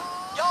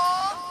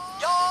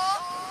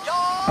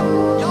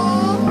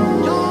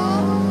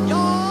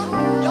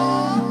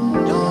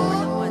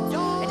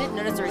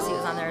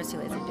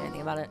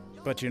thinking about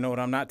it. But you know what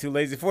I'm not too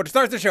lazy for? To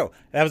start the show.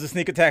 That was a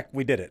sneak attack.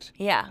 We did it.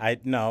 Yeah.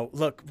 No.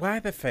 Look, why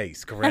the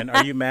face, Corinne?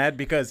 Are you mad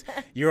because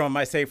you're on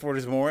my Safe Word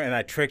is More and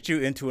I tricked you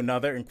into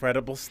another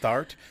incredible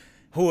start?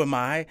 Who am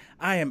I?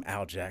 I am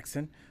Al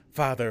Jackson,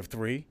 father of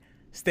 3,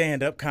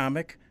 stand-up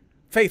comic,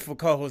 faithful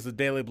co-host of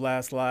Daily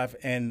Blast Live,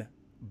 and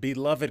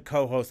beloved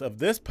co-host of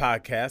this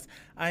podcast.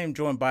 I am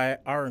joined by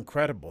our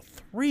incredible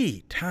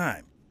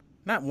 3-time,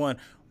 not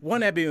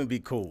one Emmy would be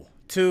cool.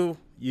 2,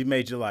 you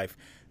made your life.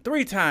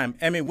 3-time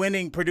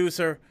Emmy-winning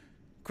producer,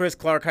 Chris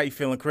Clark. How you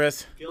feeling,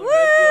 Chris? Feeling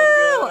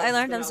good. I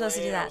learned I'm supposed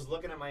to do that. I was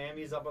looking at my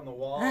Emmys up on the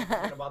wall,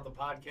 thinking about the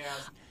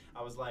podcast.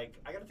 I was like,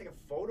 I got to take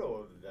a photo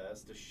of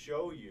this to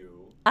show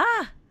you.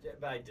 Ah.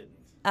 But I didn't.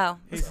 Oh.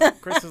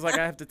 Chris is like,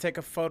 I have to take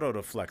a photo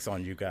to flex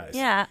on you guys.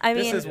 Yeah, I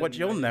mean. This is what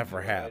you'll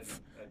never have.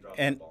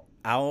 And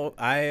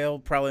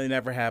I'll probably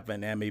never have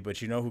an Emmy,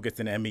 but you know who gets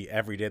an Emmy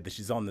every day that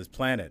she's on this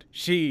planet?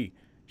 She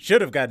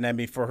should have gotten an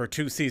Emmy for her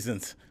 2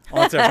 seasons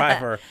on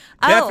Survivor.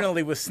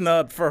 Definitely was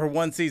snubbed for her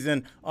 1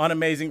 season on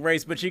Amazing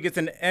Race, but she gets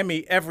an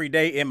Emmy every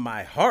day in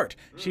my heart.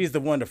 She's the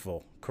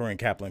wonderful Corinne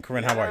Kaplan.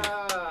 Corinne, how are you?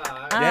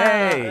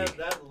 Yay.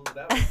 That was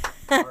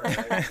hard.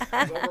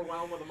 I was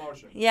overwhelmed with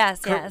emotion.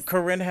 Yes.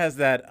 Corinne has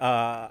that,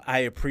 I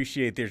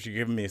appreciate that you're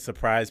giving me a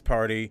surprise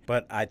party,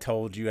 but I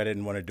told you I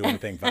didn't want to do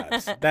anything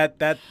vibes. That's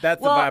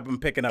the vibe I'm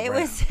picking up right now.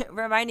 It was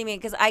reminding me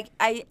because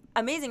I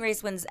Amazing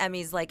Race wins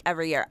Emmys like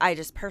every year. I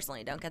just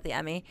personally don't get the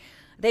Emmy.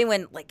 They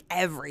win like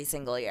every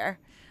single year.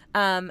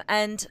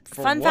 And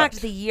fun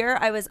fact, the year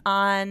I was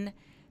on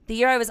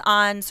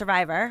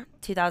Survivor,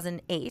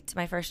 2008,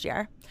 my first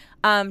year,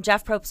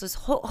 Jeff Probst was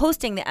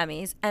hosting the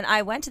Emmys, and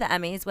I went to the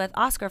Emmys with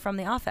Oscar from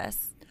The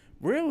Office.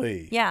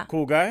 Really? Yeah.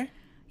 Cool guy?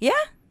 Yeah.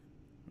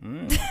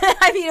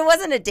 I mean, it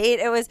wasn't a date.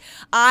 It was,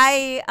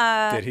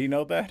 Did he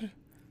know that?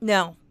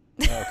 No.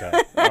 Okay.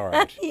 All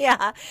right.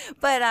 Yeah.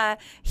 But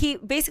he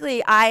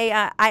basically,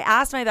 I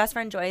asked my best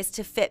friend Joyce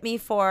to fit me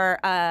for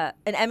an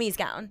Emmys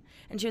gown.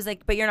 And she was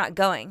like, but you're not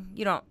going.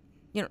 You don't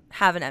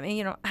have an Emmy.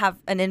 You don't have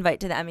an invite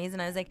to the Emmys.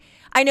 And I was like,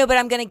 I know, but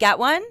I'm going to get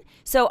one.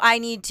 So I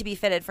need to be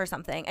fitted for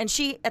something. And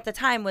she, at the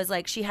time, was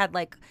like, she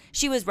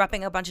was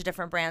repping a bunch of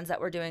different brands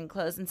that were doing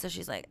clothes. And so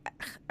she's like,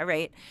 all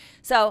right.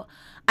 So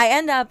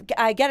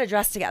I get a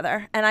dress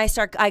together and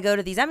I go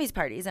to these Emmys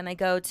parties and I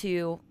go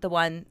to the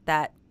one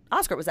that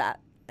Oscar was at.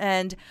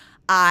 And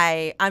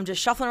I'm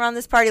just shuffling around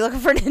this party looking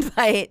for an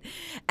invite.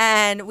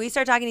 And we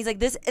start talking. He's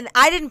like, and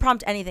I didn't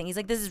prompt anything. He's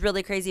like, this is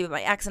really crazy, but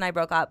my ex and I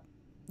broke up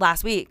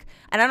last week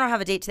and I don't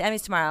have a date to the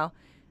Emmys tomorrow,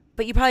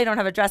 but you probably don't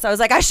have a dress. I was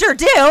like, I sure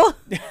do.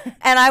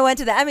 And I went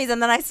to the Emmys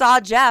and then I saw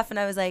Jeff and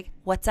I was like,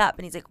 what's up?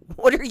 And he's like,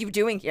 what are you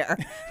doing here?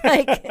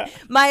 Like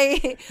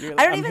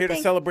I'm here to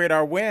celebrate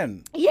our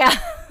win. Yeah.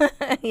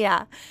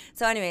 Yeah.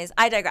 So anyways,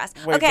 I digress.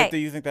 Wait, okay. But do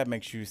you think that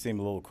makes you seem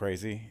a little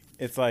crazy?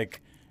 It's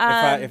like,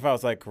 if I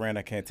was like, Corinne,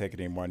 I can't take it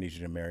anymore. I need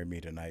you to marry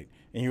me tonight.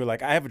 And you were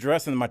like, I have a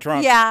dress in my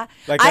trunk. Yeah.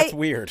 Like, that's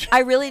weird.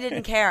 I really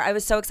didn't care. I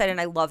was so excited. And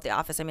I love The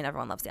Office. I mean,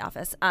 everyone loves The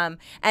Office. And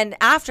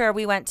after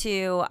we went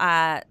to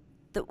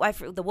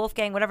the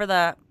Wolfgang, whatever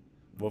the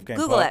Wolfgang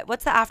Google Puck? it.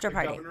 What's the after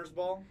party? Governor's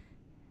Ball?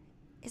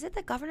 Is it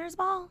the Governor's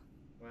Ball?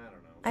 Well,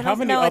 I don't know. How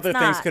many other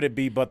things could it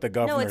be but the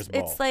Governor's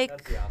Ball? It's like,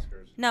 That's the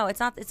Oscars. no, it's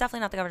not. It's definitely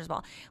not the Governor's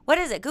Ball. What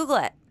is it? Google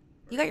it.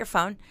 You got your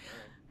phone.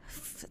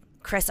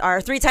 Chris, our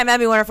 3-time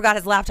Emmy winner, forgot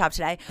his laptop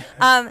today.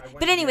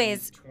 But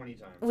anyways, 20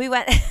 times. we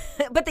went,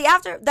 but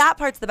that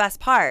part's the best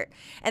part.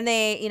 And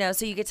they,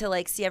 so you get to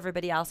like see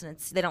everybody else and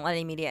they don't let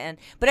any media in.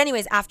 But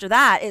anyways, after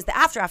that is the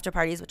after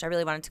parties, which I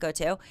really wanted to go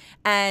to.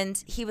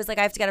 And he was like,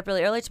 I have to get up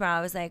really early tomorrow.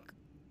 I was like,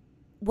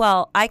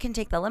 well, I can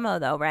take the limo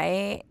though,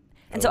 right?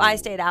 And so I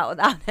stayed out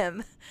without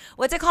him.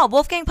 What's it called?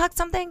 Wolfgang Puck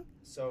something?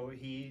 So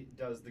he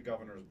does the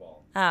Governor's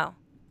Ball. Oh.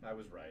 I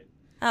was right.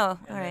 Oh,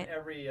 and all right.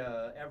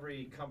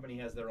 Every company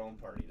has their own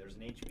party. There's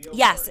an HBO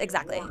yes, party,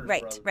 exactly. Warner's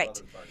Right.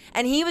 Brothers party.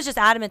 And he was just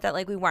adamant that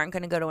like we weren't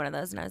going to go to one of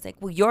those. And I was like,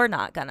 well, you're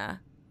not gonna,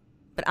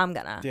 but I'm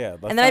gonna. Yeah.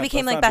 And then I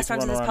became like best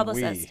friends with his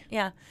publicist.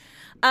 Yeah.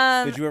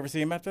 Did you ever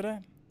see him after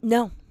that?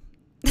 No.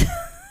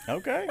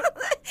 Okay.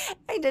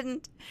 I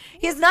didn't.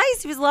 He's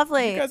nice. He was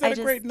lovely. You guys had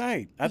a great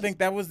night. I think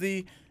that was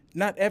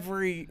not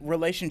every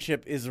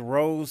relationship is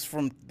Rose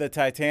from the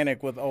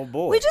Titanic with old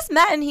boy. We just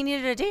met and he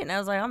needed a date and I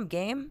was like, I'm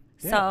game.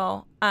 Yeah.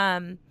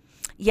 So,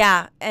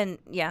 yeah.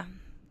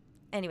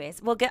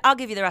 Anyways, I'll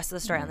give you the rest of the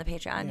story on the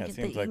Patreon. Yeah, it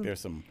seems like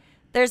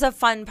there's a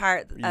fun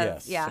part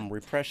of, some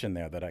repression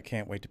there that I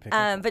can't wait to pick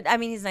up. But I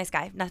mean, he's a nice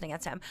guy. Nothing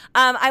against him.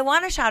 I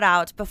want to shout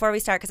out before we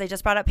start, because I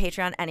just brought up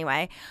Patreon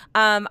anyway.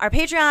 Our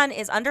Patreon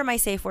is under My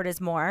Safe Word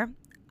is More.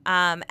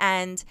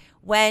 And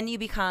when you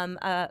become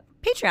a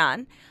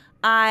Patreon,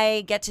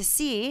 I get to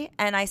see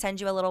and I send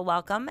you a little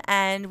welcome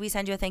and we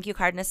send you a thank you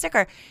card and a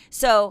sticker.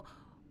 So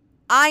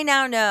I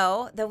now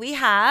know that we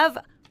have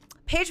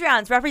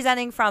Patreons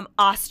representing from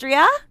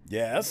Austria.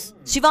 Yes.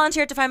 She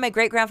volunteered to find my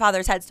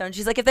great-grandfather's headstone.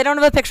 She's like, if they don't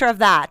have a picture of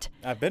that.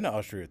 I've been to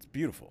Austria. It's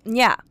beautiful.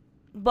 Yeah.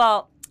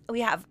 Well,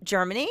 we have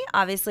Germany,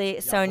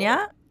 obviously,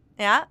 Sonia.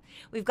 Yeah.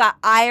 We've got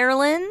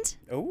Ireland.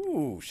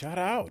 Ooh, shout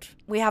out.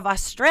 We have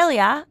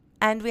Australia,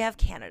 and we have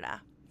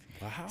Canada.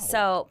 Wow.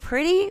 So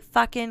pretty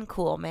fucking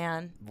cool,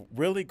 man.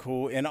 Really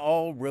cool, and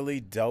all really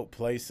dope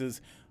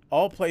places.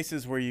 All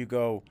places where you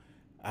go,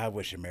 I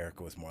wish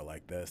America was more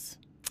like this.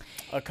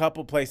 A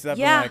couple places I've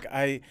been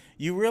like,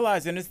 you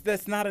realize, and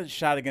that's not a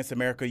shot against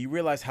America. You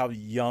realize how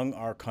young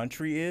our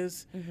country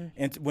is,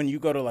 and when you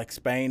go to like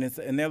Spain,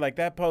 and they're like,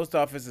 that post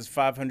office is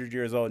 500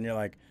 years old, and you're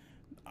like,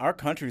 our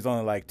country's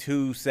only like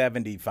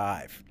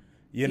 275.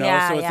 You know,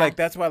 so it's like,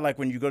 that's why, like,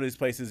 when you go to these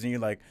places and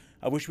you're like,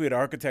 I wish we had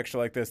architecture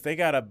like this. They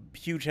got a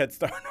huge head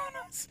start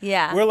on us.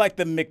 Yeah. We're like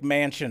the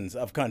McMansions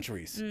of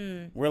countries.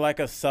 We're like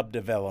a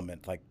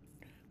subdevelopment. Like,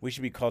 we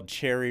should be called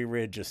Cherry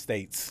Ridge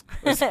Estates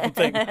or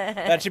something.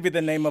 That should be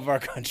the name of our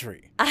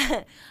country.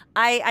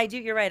 I do.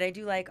 You're right. I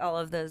do like all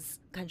of those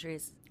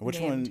countries. Which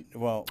named.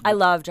 one? Well, I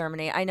love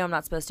Germany. I know I'm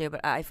not supposed to,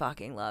 but I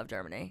fucking love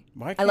Germany.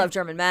 I love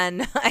German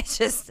men.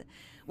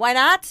 Why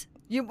not?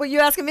 Were you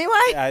asking me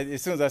why?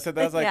 As soon as I said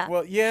that, I was like,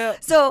 well, yeah.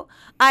 So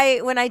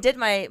when I did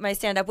my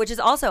stand-up, which is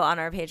also on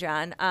our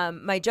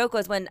Patreon, my joke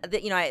was when,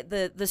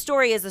 the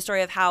story is the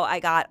story of how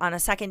I got on a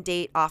second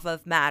date off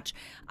of Match.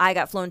 I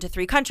got flown to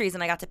 3 countries,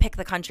 and I got to pick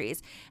the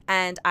countries.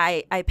 And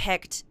I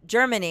picked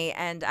Germany,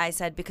 and I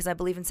said, because I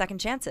believe in second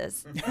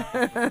chances.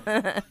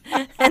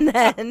 And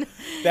then...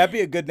 That'd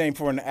be a good name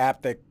for an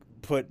app that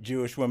put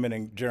Jewish women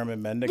and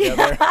German men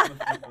together.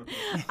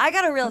 I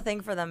got a real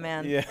thing for them,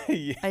 man. Yeah.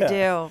 I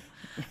do.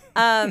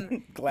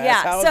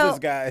 Glass houses,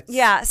 guys.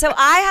 Yeah, so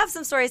I have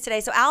some stories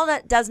today. So Al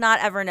does not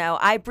ever know.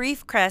 I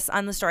brief Chris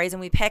on the stories, and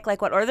we pick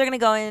like what order they're going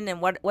to go in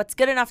and what's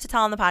good enough to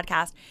tell on the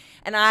podcast.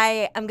 And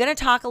I am going to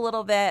talk a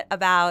little bit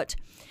about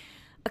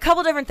a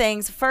couple different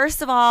things.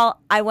 First of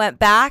all, I went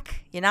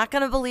back. You're not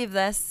going to believe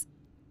this.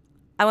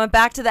 I went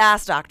back to the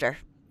ass doctor.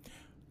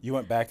 You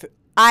went back to...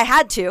 I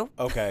had to.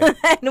 Okay.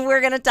 And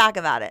we're going to talk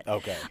about it.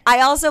 Okay.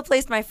 I also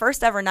placed my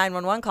first ever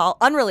 911 call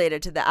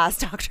unrelated to the ass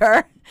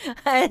doctor.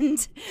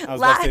 And I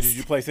was about to say, did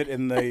you place it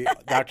in the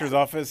doctor's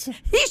office?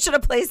 He should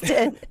have placed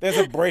it. There's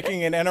a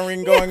breaking and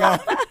entering going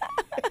on.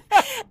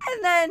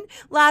 And then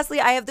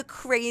lastly, I have the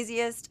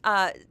craziest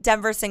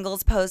Denver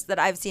singles post that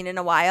I've seen in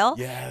a while.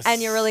 Yes.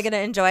 And you're really going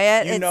to enjoy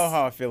it. You know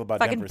how I feel about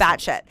fucking Denver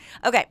batshit.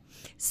 Okay.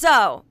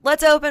 So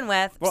let's open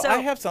with. Well, so, I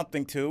have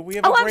something too. We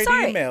have a great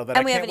email that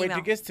I can't wait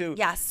to get to.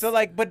 Yes. So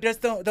like, but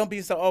just don't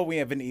be so. We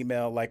have an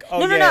email. Like,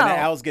 No. And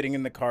Al's getting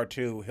in the car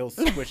too. He'll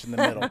squish in the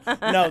middle.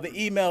 No, the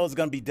email is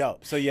gonna be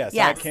dope. So yes,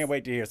 I can't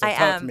wait to hear. So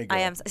talk to me. Girl.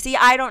 I am. See,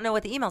 I don't know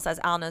what the email says.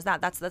 Al knows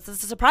that. That's the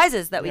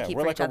surprises that we keep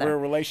for each other. We're like a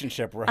real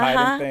relationship. We're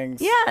hiding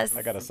things. Yes.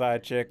 I got a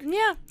side chick.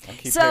 Yeah. I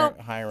keep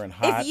hiring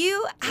if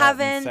you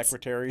haven't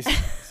secretaries.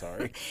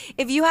 Sorry.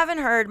 If you haven't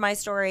heard my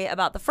story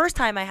about the first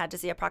time I had to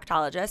see a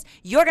proctologist,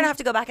 you're gonna have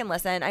to go back and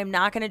listen. I'm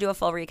not going to do a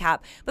full recap,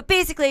 but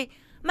basically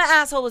my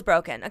asshole was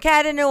broken. Okay.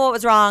 I didn't know what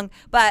was wrong,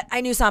 but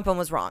I knew something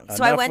was wrong.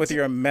 So I went with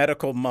your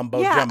medical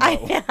mumbo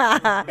jumbo.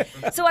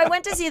 So I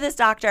went to see this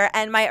doctor,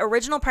 and my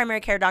original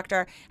primary care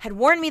doctor had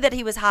warned me that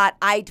he was hot.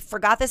 I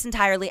forgot this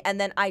entirely. And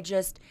then I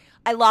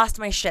lost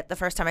my shit the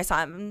first time I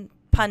saw him.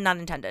 Pun not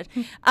intended.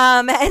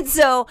 And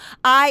so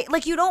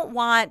you don't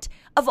want,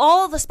 of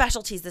all the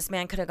specialties this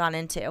man could have gone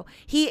into,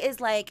 he is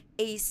like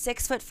a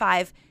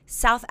 6'5"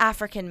 South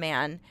African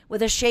man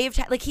with a shaved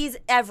head. Like, he's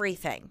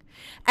everything.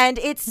 And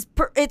it's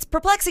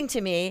perplexing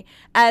to me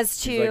as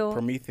to. He's like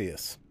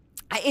Prometheus.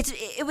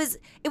 It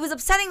was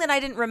upsetting that I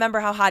didn't remember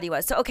how hot he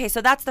was. So, okay,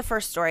 so that's the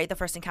first story, the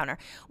first encounter.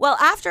 Well,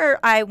 after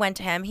I went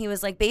to him, he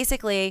was like,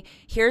 basically,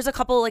 here's a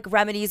couple like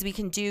remedies we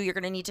can do. You're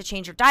going to need to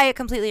change your diet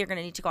completely. You're going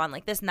to need to go on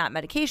like this and that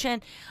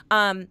medication.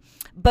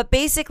 But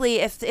basically,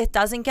 if it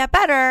doesn't get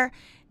better,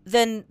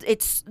 then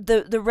it's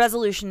the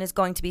resolution is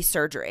going to be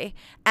surgery.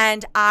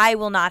 And I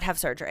will not have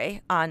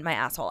surgery on my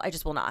asshole. I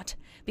just will not.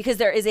 Because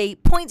there is a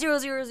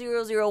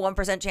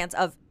 0.00001% chance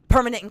of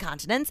permanent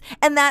incontinence,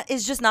 and that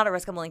is just not a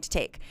risk I'm willing to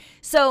take.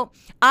 So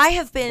I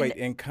have been... Wait,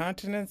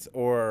 incontinence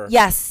or...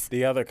 Yes.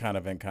 The other kind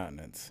of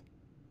incontinence?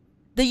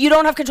 That you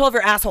don't have control of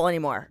your asshole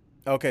anymore.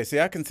 Okay,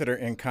 see, I consider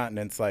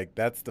incontinence like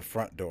that's the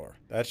front door.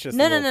 That's just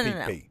no, a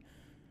little pee-pee.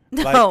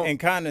 No. Like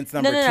incontinence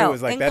number 2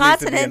 is like that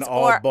needs to be an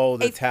all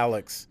bold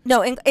italics. No,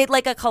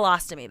 like a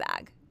colostomy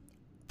bag.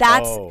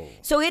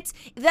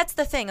 That's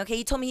the thing. Okay,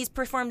 he told me he's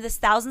performed this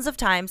thousands of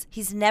times.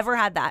 He's never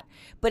had that,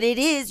 but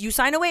you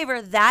sign a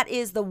waiver. That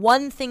is the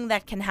one thing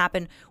that can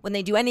happen when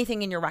they do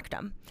anything in your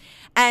rectum.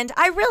 And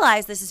I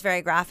realize this is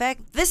very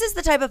graphic. This is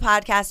the type of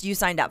podcast you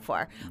signed up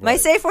for. Right. My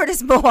safe word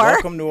is more.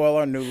 Welcome to all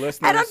our new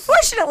listeners. And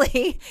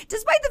unfortunately,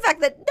 despite the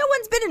fact that no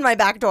one's been in my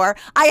back door,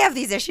 I have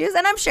these issues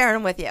and I'm sharing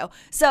them with you.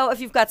 So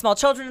if you've got small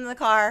children in the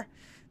car,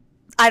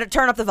 I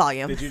turn up the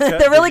volume.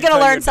 They're really going to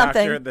learn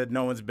something. That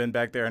no one's been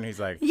back there, and he's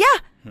like, yeah,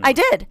 I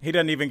did. He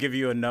doesn't even give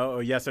you a no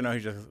or yes or no.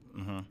 He's just,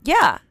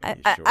 yeah.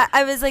 Sure.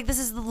 I was like, this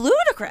is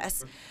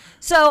ludicrous.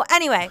 So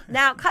anyway,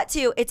 now cut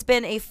to, it's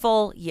been a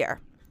full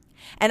year,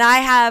 and I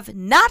have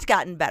not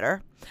gotten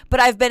better, but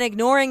I've been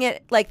ignoring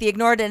it, like the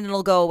ignored it and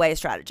it'll go away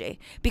strategy,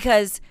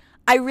 because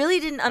I really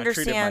didn't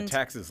understand. I treated my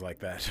taxes like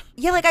that.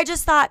 Yeah, like I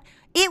just thought,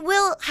 it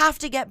will have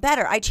to get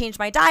better. I changed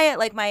my diet,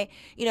 like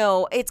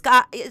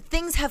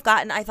things have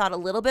gotten, I thought, a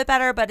little bit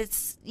better, but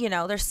it's,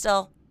 there's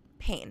still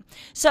pain.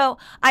 So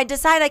I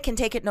decide I can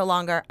take it no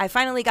longer. I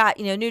finally got,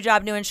 new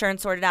job, new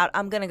insurance sorted out.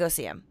 I'm going to go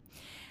see him.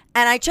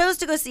 And I chose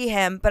to go see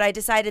him, but I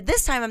decided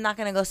this time I'm not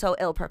going to go so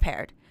ill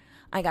prepared.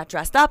 I got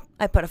dressed up.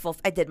 I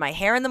did my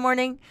hair in the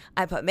morning.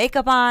 I put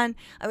makeup on.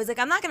 I was like,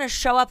 I'm not going to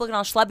show up looking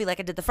all schlubby like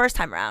I did the first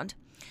time around.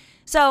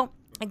 So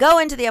I go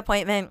into the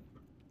appointment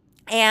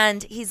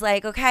and he's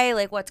like, okay,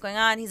 like what's going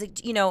on? He's like,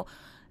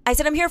 I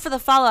said, I'm here for the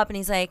follow-up. And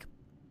he's like,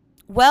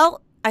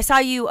 well, I saw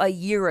you a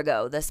year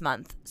ago this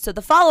month. So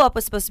the follow-up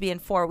was supposed to be in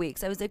 4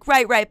 weeks. I was like,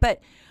 right. But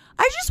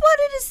I just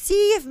wanted to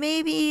see if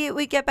maybe it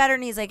would get better.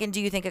 And he's like, and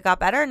do you think it got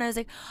better? And I was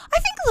like, I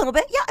think a little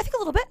bit. Yeah, I think a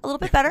little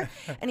bit better.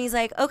 And he's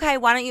like, okay,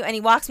 why don't you? And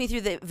he walks me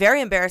through the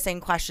very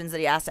embarrassing questions that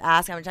he has to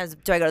ask. How many times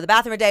do I go to the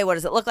bathroom a day? What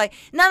does it look like?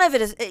 None of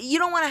it is, you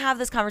don't want to have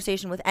this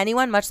conversation with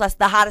anyone, much less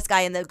the hottest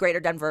guy in the greater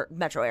Denver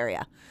metro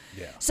area.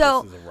 Yeah,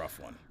 so this is a rough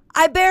one.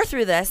 I bear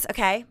through this,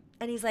 okay?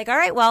 And he's like, all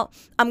right, well,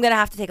 I'm going to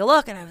have to take a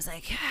look. And I was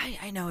like, yeah,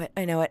 I know it.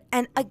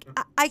 And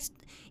I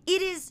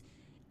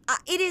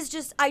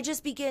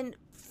just begin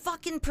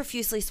fucking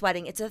profusely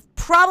sweating. It's a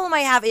problem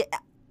I have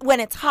when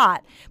it's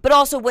hot, but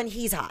also when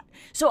he's hot.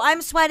 So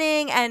I'm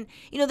sweating and,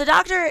 the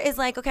doctor is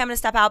like, okay, I'm going to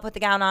step out, put the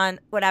gown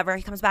on, whatever.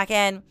 He comes back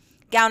in,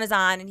 gown is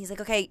on, and he's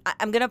like, okay,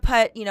 I'm going to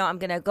put, I'm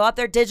going to go up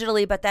there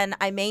digitally, but then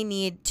I may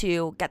need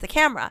to get the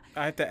camera.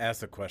 I have to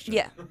ask a question.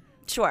 Yeah,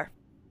 sure.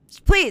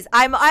 Please,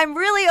 I'm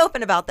really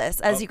open about this,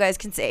 as you guys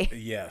can see.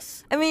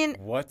 Yes. I mean,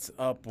 what's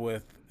up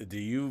with? Do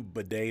you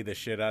bidet the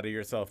shit out of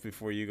yourself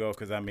before you go?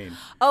 Because I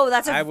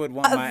would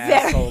want my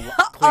asshole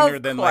cleaner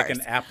than like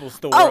an Apple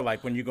store,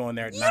 like when you go in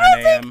there at 9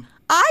 a.m.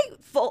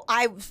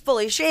 I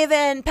fully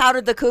shaven,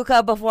 powdered the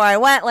kuka before I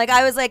went. Like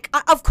I was like,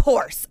 of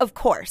course.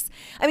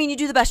 I mean, you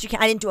do the best you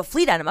can. I didn't do a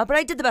fleet enema, but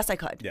I did the best I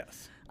could.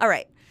 Yes. All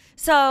right.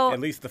 So at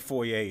least the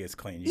foyer is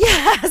clean.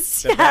 Yes.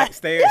 Stay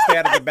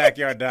out of the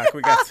backyard, Doc.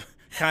 We got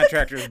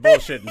contractors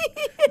bullshitting.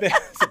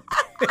 Yes.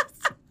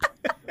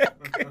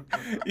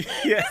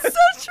 It's so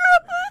true.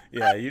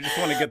 Yeah, you just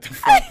want to get the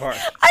front part.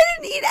 I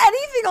didn't eat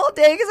anything all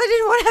day because I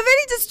didn't want to have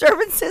any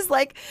disturbances.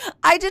 Like,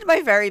 I did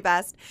my very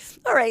best.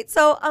 All right,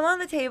 so I'm on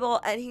the table,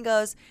 and he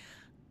goes,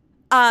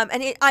 I'm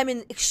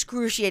in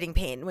excruciating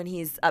pain when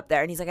he's up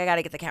there, and he's like, I got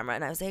to get the camera.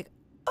 And I was like,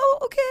 oh,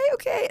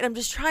 okay. And I'm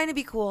just trying to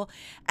be cool.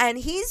 And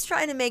he's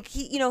trying to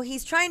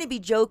he's trying to be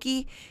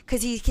jokey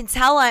because he can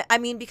tell,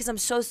 because I'm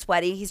so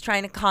sweaty, he's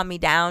trying to calm me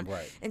down.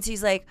 Right. And so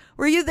he's like,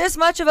 were you this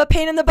much of a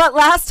pain in the butt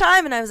last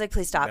time? And I was like,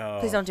 please stop. No.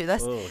 Please don't do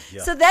this. Oh,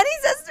 yeah. So then he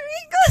says to me,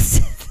 he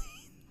goes,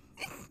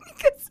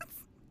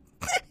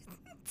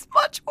 it's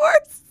much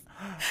worse.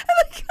 And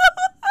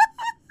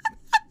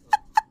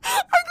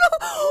I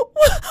go,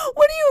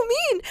 what do you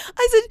mean?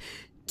 I said,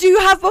 do you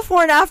have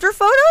before and after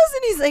photos?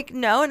 And he's like,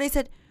 no. And I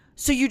said,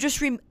 so you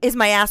just is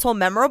my asshole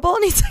memorable?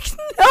 And he's like,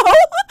 no,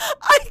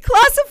 I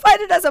classified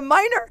it as a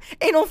minor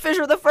anal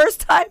fissure the first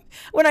time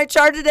when I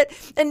charted it.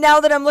 And now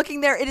that I'm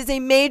looking there, it is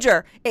a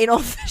major anal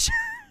fissure.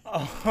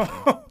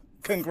 Oh,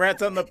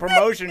 congrats on the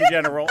promotion,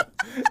 General.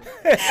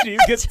 Do you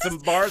get some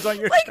bars on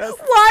your chest?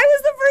 Why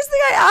was the first thing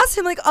I asked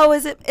him, like, oh,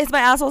 is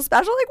my asshole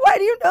special? Like, why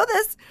do you know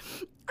this?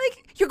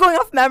 Like, you're going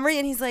off memory?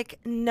 And he's like,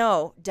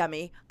 no,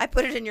 dummy. I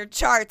put it in your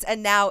charts,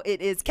 and now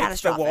it is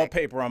catastrophic. It's the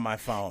wallpaper on my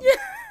phone.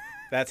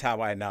 That's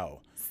how I know.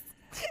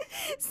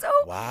 So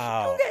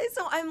wow. Okay,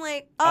 so I'm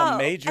like, oh, a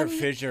major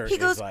fissure he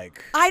goes, is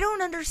like, I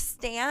don't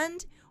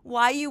understand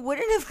why you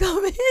wouldn't have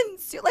come in.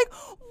 So, like,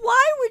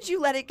 why would you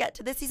let it get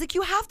to this? He's like,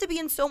 you have to be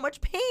in so much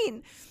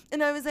pain.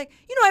 And I was like,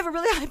 I have a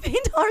really high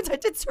pain tolerance. I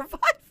did Survivor.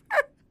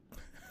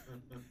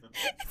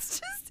 It's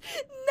just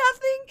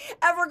nothing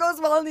ever goes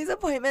well in these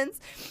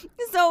appointments.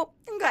 So,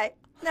 okay,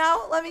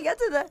 now let me get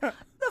to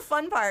the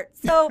fun part.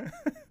 So.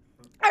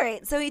 All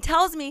right, so he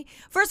tells me,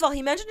 first of all,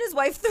 he mentioned his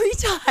wife 3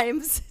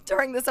 times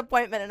during this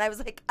appointment, and I was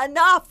like,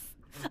 enough.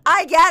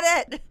 I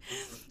get it.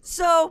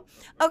 So,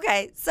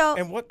 okay, so.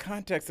 In what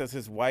context does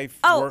his wife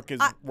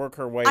work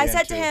her way I into?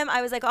 said to him,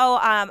 I was like,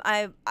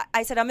 I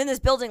said, I'm in this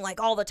building like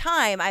all the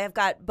time. I have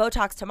got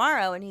Botox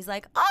tomorrow. And he's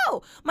like,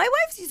 oh, my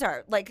wife sees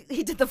her. Like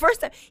he did the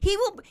first time. He's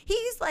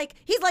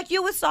like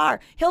you with SAR.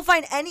 He'll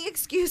find any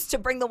excuse to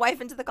bring the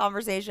wife into the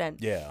conversation.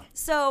 Yeah.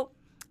 So,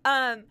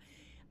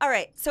 all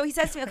right. So he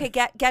says to me, okay,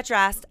 get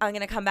dressed. I'm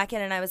going to come back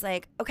in. And I was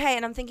like, okay.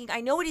 And I'm thinking,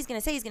 I know what he's going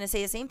to say. He's going to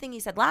say the same thing he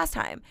said last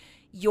time.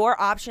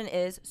 Your option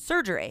is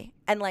surgery.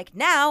 And like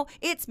now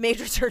it's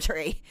major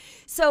surgery.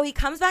 So he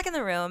comes back in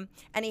the room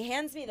and he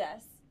hands me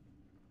this.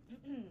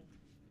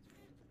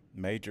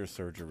 Major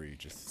surgery.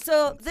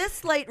 So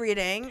this light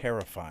reading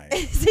terrifying.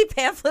 is a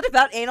pamphlet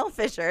about anal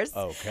fissures.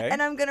 Okay.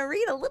 And I'm going to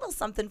read a little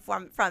something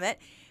from it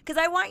because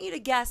I want you to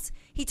guess.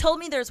 He told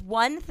me there's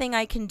one thing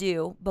I can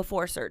do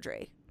before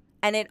surgery.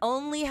 And it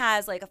only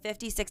has like a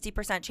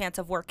 50-60% chance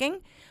of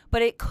working,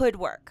 but it could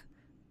work.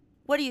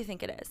 What do you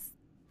think it is?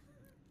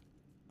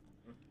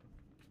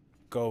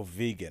 Go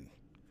vegan.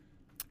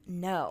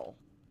 No.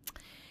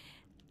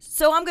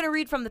 So I'm going to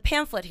read from the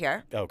pamphlet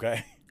here.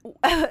 Okay.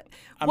 I'm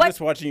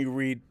just watching you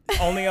read.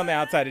 Only on the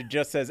outside, it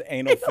just says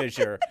anal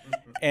fissure.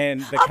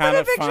 And the I'll kind put a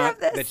of picture font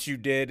of this. that you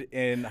did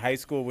in high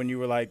school when you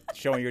were like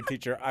showing your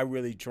teacher, I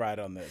really tried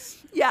on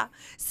this. Yeah.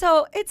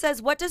 So it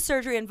says, what does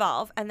surgery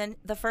involve? And then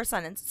the first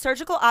sentence,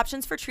 surgical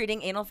options for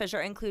treating anal fissure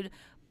include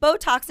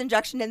Botox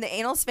injection in the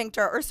anal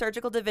sphincter or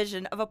surgical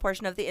division of a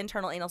portion of the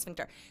internal anal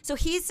sphincter. So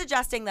he's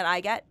suggesting that I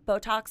get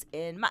Botox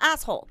in my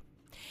asshole.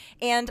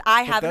 And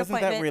I have an Doesn't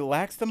appointment. that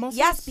relax the muscles?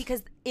 Yes,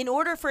 because in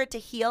order for it to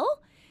heal,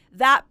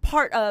 that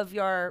part of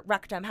your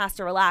rectum has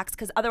to relax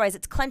because otherwise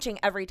it's clenching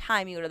every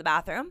time you go to the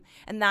bathroom.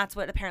 And that's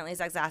what apparently is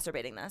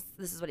exacerbating this.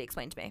 This is what he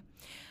explained to me.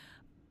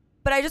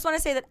 But I just want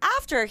to say that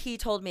after he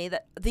told me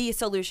that the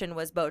solution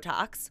was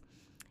Botox,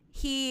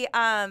 he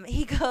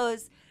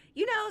goes,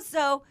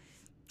 so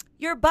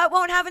your butt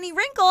won't have any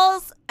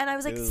wrinkles. And I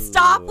was like,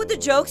 stop with the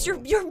jokes.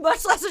 You're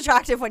much less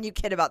attractive when you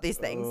kid about these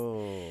things.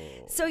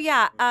 Oh. So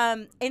yeah,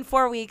 in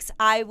 4 weeks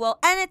I will,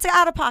 and it's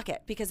out of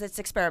pocket because it's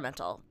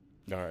experimental.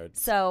 All right.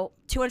 So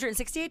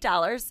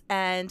 $268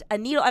 and a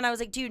needle. And I was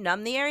like, do you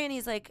numb the area? And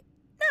he's like,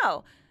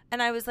 no.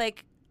 And I was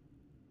like,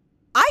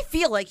 I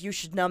feel like you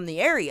should numb the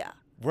area.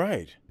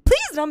 Right.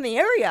 Please numb the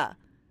area.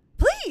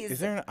 Please. Is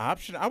there an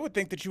option? I would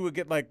think that you would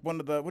get like one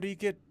of the, what do you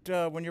get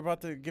when you're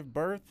about to give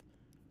birth?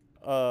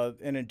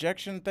 An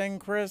injection thing,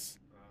 Chris?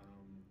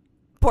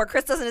 Poor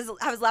Chris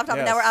doesn't have his laptop,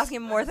 and now we're Yes. asking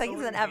him more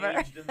things than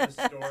ever.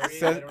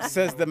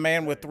 Says the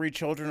man with 3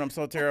 children. I'm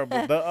so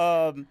terrible.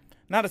 The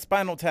not a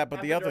spinal tap,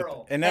 but the other,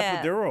 an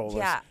epidural.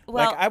 Yeah.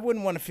 Well, like I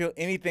wouldn't want to feel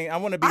anything. I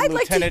want to be I'd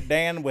like to- Lieutenant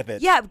Dan with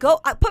it. Yeah, go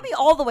put me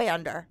all the way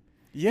under.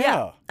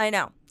 Yeah. I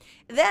know.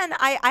 Then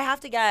I have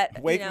to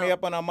get Wake me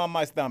up when I'm on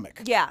my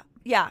stomach.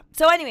 Yeah.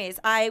 So anyways,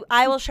 I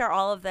will share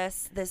all of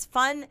this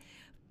fun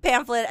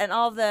pamphlet and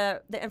all of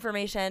the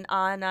information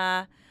on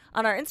our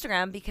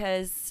Instagram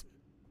because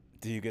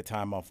Do you get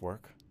time off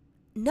work?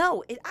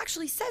 no, it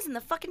actually says in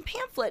the fucking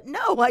pamphlet.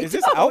 No, I Is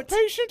don't. this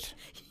outpatient?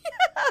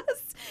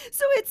 Yes.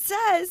 So it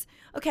says,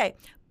 okay,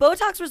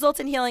 Botox results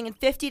in healing in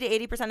 50 to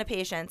 80% of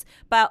patients,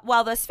 but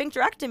while the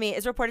sphincterectomy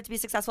is reported to be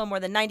successful in more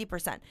than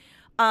 90%.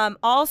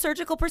 All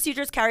surgical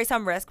procedures carry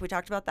some risk. We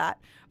talked about that.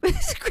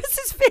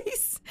 Chris's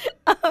face.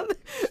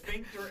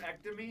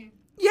 Sphincterectomy?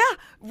 Yeah,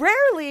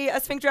 rarely a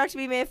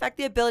sphincterectomy may affect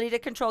the ability to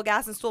control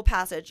gas and stool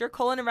passage. Your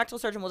colon and rectal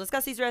surgeon will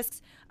discuss these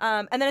risks.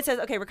 And then it says,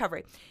 okay,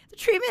 recovery. The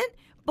treatment,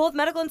 both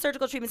medical and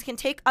surgical treatments, can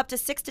take up to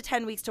 6 to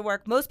 10 weeks to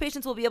work. Most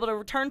patients will be able to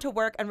return to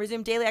work and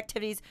resume daily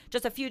activities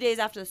just a few days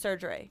after the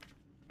surgery.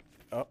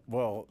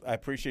 Well, I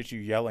appreciate you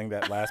yelling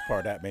that last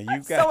part at me.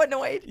 You So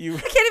annoyed. I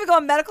can't even go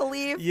on medical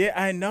leave. Yeah,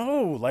 I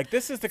know. Like,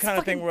 this is the kind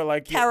of thing where,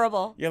 like,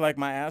 terrible. You're like,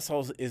 my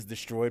asshole is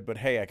destroyed, but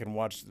hey, I can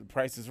watch The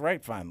Price is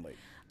Right finally.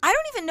 I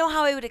don't even know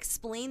how I would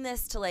explain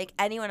this to like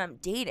anyone I'm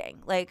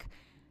dating. Like,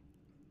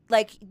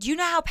 do you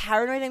know how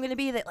paranoid I'm going to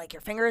be that like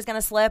your finger is going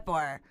to slip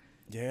or,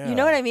 you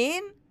know what I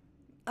mean?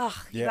 Ugh,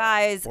 you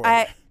guys,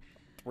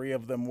 3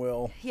 of them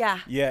will. Yeah.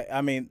 Yeah,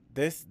 I mean,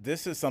 this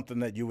is something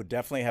that you would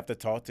definitely have to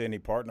talk to any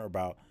partner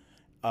about,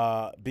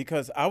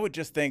 because I would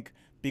just think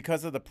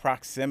because of the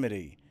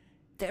proximity.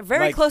 They're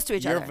very close to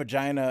each other. Your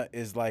vagina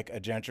is like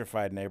a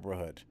gentrified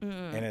neighborhood,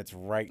 and it's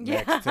right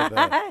next to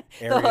the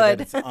area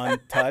that it's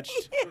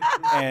untouched.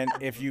 And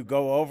if you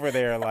go over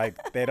there,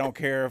 like, they don't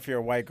care if you're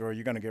a white girl,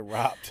 you're going to get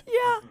robbed.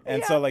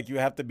 And so, like, you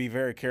have to be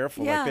very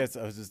careful. Like, it's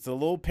a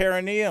little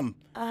perineum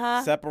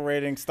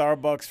separating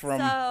Starbucks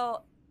from...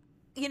 So,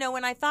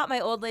 when I thought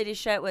my old lady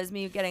shit was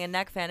me getting a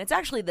neck fan, it's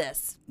actually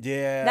this.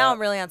 Yeah. Now I'm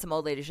really on some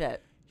old lady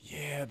shit.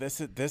 Yeah, this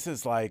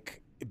is like...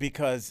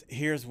 Because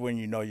here's when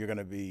you know you're going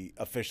to be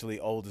officially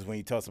old is when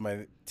you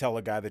tell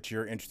a guy that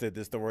you're interested in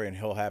this story and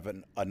he'll have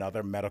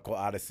another medical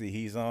odyssey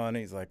he's on.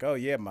 He's like, oh,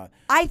 yeah,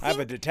 I have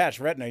a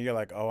detached retina. You're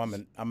like, oh,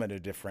 I'm in a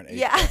different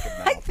age bracket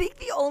now. I think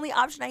the only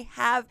option I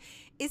have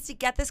is to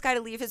get this guy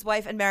to leave his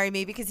wife and marry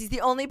me because he's the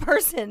only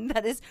person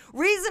that is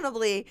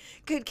reasonably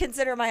could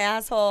consider my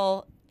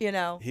asshole,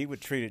 He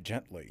would treat it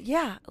gently.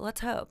 Yeah,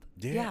 let's hope.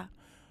 Yeah.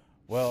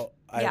 Well,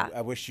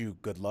 I wish you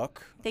good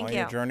luck on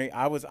your journey.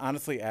 I was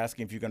honestly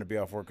asking if you're going to be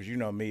off work because you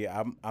know me.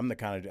 I'm the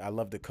kind of I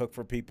love to cook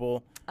for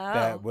people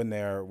that when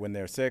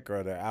they're sick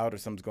or they're out or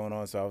something's going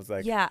on. So I was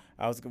like,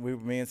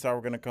 me and Sarah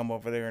were going to come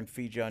over there and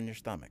feed you on your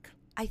stomach.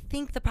 I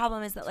think the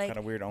problem is that like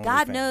weird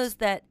God knows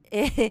that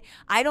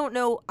I don't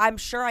know. I'm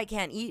sure I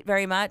can't eat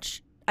very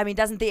much. I mean,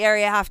 doesn't the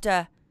area have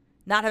to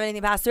not have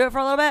anything pass through it for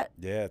a little bit?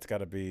 Yeah, it's got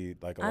to be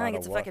like a lot of water. I think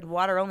it's a fucking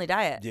water only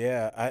diet.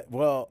 Yeah,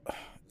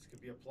 This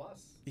could be a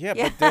plus. Yeah,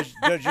 but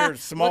does your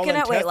small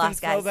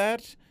intestines feel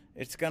that?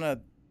 It's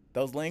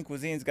those lean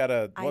cuisines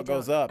what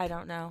goes up? I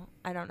don't know.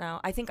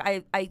 I think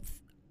I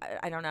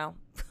don't know.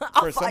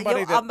 For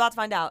somebody that I'm about to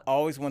find out.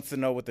 Always wants to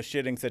know what the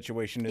shitting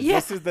situation is. Yeah,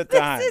 this is the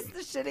time. This is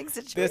the shitting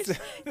situation.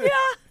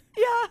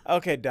 Yeah.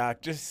 Okay, Doc,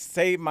 just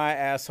say my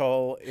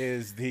asshole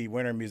is the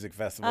Winter Music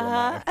Festival.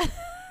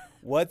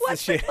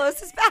 What's the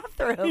closest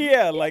bathroom?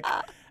 Yeah,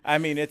 I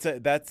mean,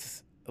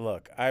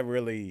 look,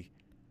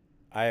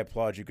 I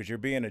applaud you because you're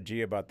being a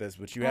G about this,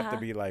 but you have to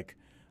be like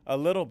a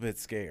little bit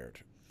scared.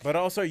 But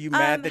also, you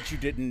mad that you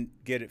didn't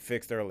get it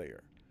fixed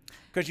earlier?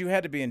 Because you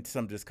had to be in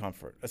some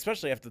discomfort,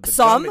 especially after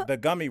the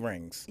gummy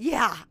rings.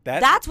 Yeah.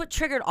 That's what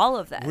triggered all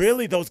of this.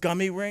 Really? Those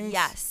gummy rings?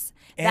 Yes.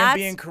 And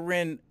being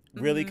Corinne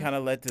really kind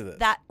of led to this.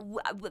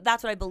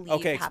 That's what I believe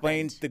Okay, happened.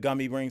 explain the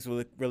gummy rings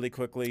really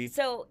quickly.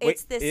 So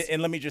it's this.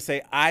 And let me just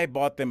say, I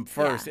bought them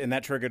first, and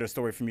that triggered a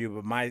story from you.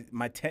 But my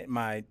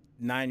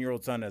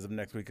 9-year-old son, as of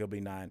next week, he'll be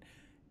 9,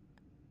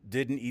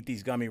 didn't eat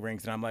these gummy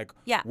rings, and I'm like,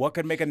 what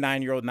could make a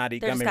 9-year-old not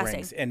eat gummy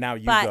rings? And now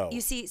But you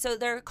see, so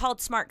they're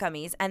called Smart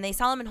Gummies, and they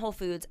sell them in Whole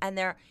Foods, and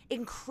they're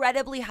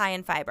incredibly high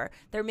in fiber.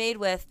 They're made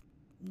with.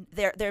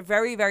 They're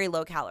very, very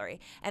low calorie.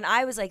 And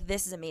I was like,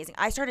 this is amazing.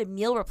 I started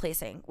meal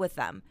replacing with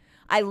them.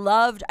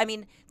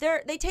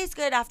 They taste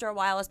good after a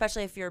while,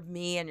 especially if you're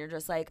me and you're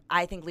just like,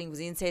 I think lean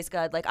cuisine tastes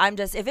good. Like,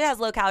 if it has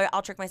low calorie,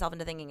 I'll trick myself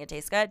into thinking it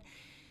tastes good.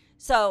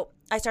 So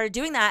I started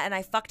doing that, and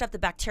I fucked up the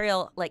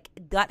bacterial, like,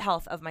 gut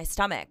health of my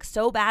stomach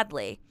so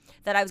badly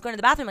that I was going to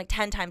the bathroom like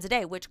 10 times a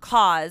day, which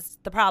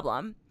caused the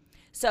problem.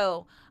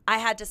 So I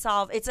had to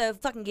solve, it's a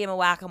fucking game of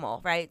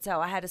whack-a-mole, right? So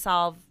I had to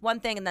solve one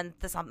thing, and then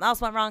something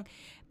else went wrong.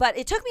 But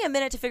it took me a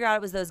minute to figure out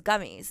it was those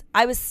gummies.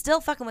 I was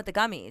still fucking with the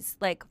gummies,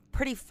 like,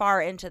 pretty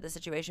far into the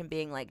situation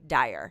being, like,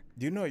 dire.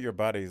 You know your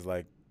body's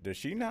like, does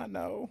she not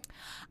know?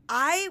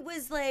 I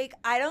was like,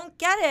 I don't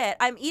get it.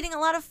 I'm eating a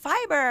lot of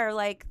fiber.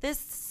 Like,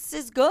 this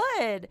is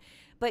good.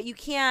 But you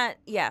can't,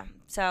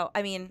 So,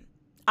 I mean,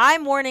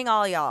 I'm warning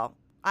all y'all.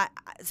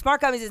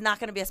 Smart Gummies is not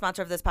going to be a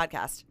sponsor of this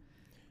podcast.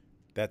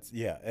 That's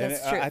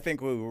true. I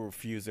think we will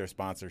refuse their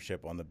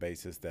sponsorship on the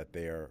basis that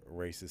they are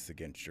racist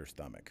against your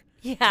stomach.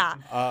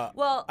 Yeah.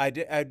 Well, I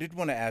did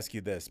want to ask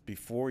you this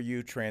before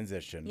you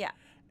transition. Yeah.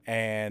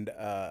 And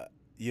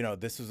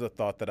this was a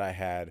thought that I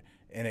had,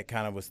 and it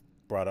kind of was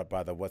brought up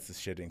by the what's the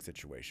shitting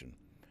situation.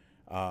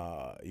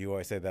 You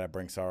always say that I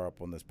bring sorrow up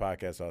on this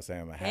podcast, so I was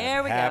saying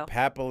I'm a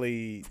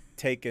happily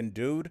taken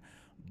dude,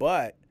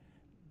 but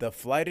the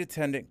flight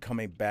attendant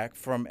coming back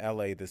from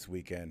LA this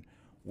weekend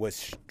was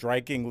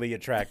strikingly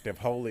attractive.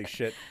 Holy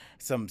shit,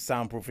 some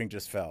soundproofing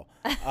just fell.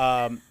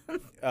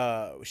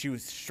 She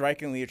was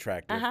strikingly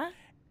attractive.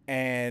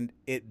 And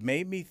it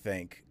made me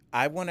think,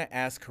 I want to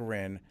ask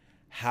Corinne,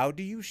 how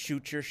do you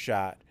shoot your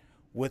shot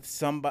with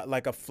somebody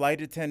like a flight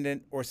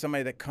attendant or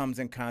somebody that comes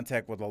in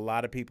contact with a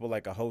lot of people,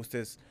 like a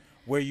hostess,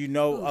 where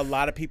a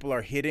lot of people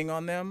are hitting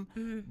on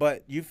them,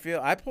 but you feel,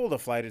 I pulled a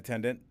flight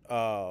attendant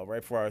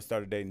right before I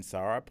started dating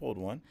Sarah. I pulled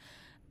one.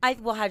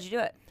 Well, how'd you do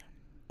it?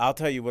 I'll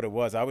tell you what it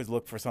was. I always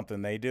look for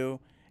something they do,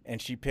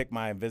 and she picked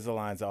my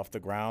Invisaligns off the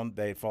ground.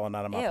 They'd fallen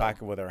out of my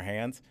pocket with her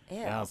hands. Ew.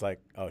 And I was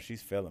like, oh,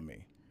 she's feeling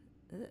me.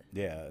 Ugh.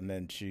 Yeah, and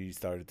then she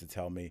started to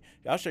tell me,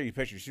 I'll show you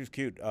pictures. She was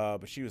cute,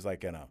 but she was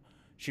like in a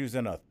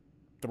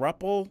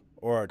thruple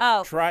or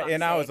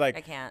and I was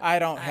like, I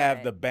don't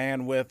have the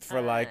bandwidth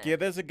for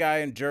there's a guy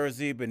in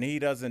Jersey, but he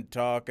doesn't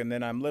talk, and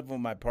then I'm living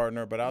with my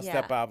partner, but I'll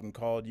step out and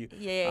call you.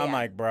 I'm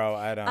like, bro,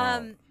 I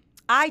don't.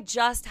 I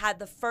just had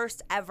the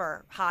first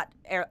ever hot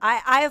air.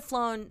 I have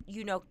flown,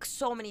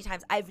 so many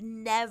times. I've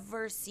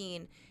never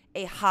seen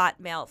a hot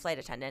male flight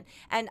attendant.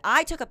 And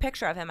I took a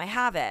picture of him. I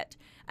have it.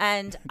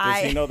 And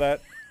Does he know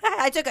that?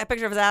 I took a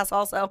picture of his ass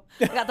also.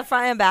 I got the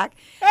front and back.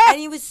 And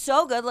he was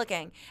so good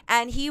looking.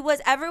 And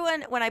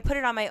everyone, when I put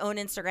it on my own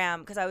Instagram,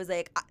 because I was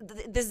like,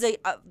 this is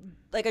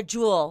a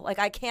jewel. Like,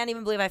 I can't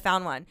even believe I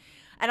found one.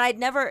 And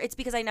it's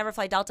because I never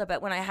fly Delta,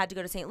 but when I had to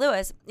go to St.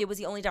 Louis, it was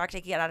the only direct I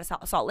could get out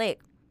of Salt Lake.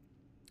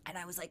 And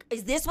I was like,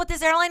 is this what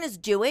this airline is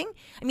doing?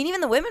 I mean,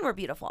 even the women were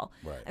beautiful.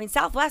 Right. I mean,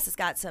 Southwest has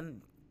got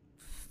some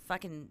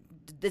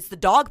it's the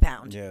dog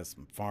pound. Yes,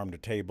 farm to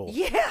table.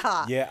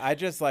 Yeah. Yeah, I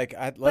just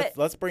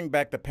let's bring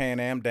back the Pan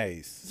Am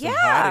days. Some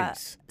yeah.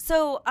 hotties.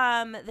 So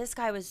this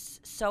guy was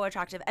so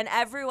attractive. And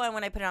everyone,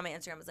 when I put it on my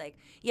Instagram, was like,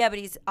 yeah, but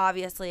he's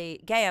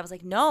obviously gay. I was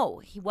like, no,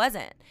 he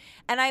wasn't.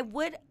 And I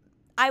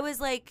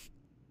was like,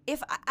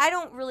 if I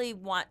don't really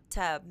want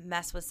to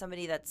mess with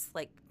somebody that's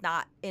like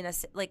not in a,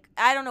 like,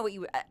 I don't know what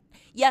you,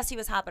 yes, he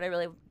was hot, but I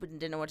really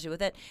didn't know what to do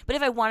with it. But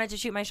if I wanted to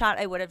shoot my shot,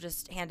 I would have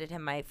just handed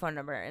him my phone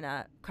number in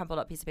a crumpled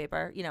up piece of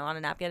paper, on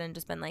a napkin, and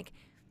just been like,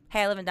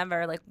 hey, I live in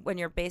Denver. Like, when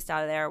you're based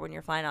out of there, when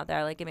you're flying out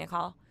there, like, give me a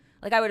call.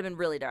 Like, I would have been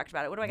really direct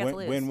about it. What do I got to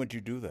lose? When would you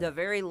do that? The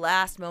very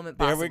last moment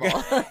possible.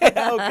 There we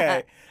go.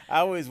 Okay. I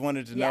always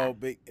wanted to know,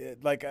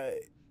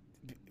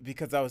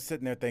 because I was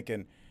sitting there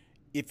thinking,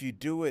 if you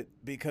do it,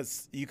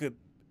 because you could,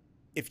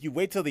 if you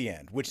wait till the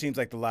end, which seems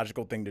like the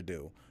logical thing to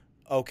do,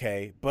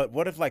 okay. But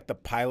what if, like, the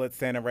pilot's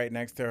standing right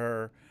next to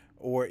her,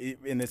 or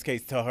in this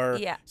case, to her?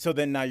 Yeah. So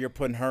then now you're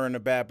putting her in a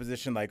bad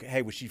position. Like,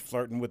 hey, was she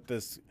flirting with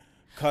this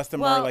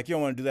customer? Well, like, you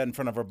don't want to do that in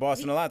front of her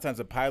boss. And a lot of times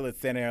the pilot's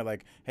standing there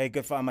like, hey,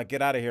 good fun. I'm like,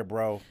 get out of here,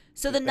 bro.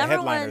 So the number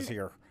headliner's one,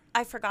 here.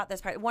 I forgot this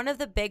part. One of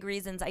the big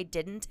reasons I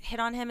didn't hit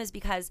on him is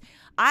because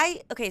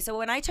so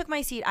when I took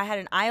my seat, I had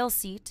an aisle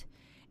seat,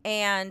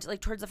 and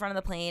like towards the front of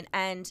the plane,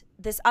 and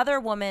this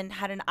other woman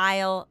had an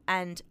aisle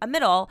and a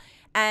middle,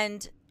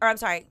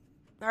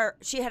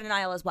 she had an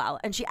aisle as well.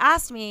 And she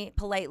asked me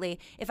politely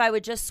if I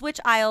would just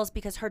switch aisles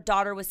because her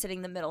daughter was sitting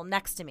in the middle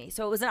next to me.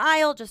 So it was an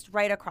aisle just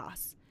right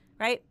across,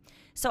 right?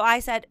 So I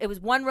said, it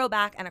was one row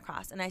back and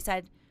across. And I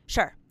said,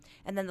 sure.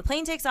 And then the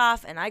plane takes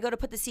off, and I go to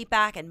put the seat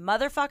back, and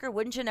motherfucker,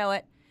 wouldn't you know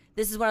it,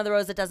 this is one of the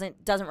rows that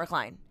doesn't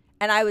recline.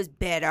 And I was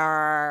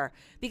bitter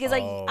because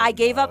I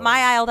gave up my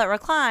aisle that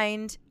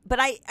reclined, but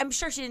I'm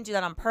sure she didn't do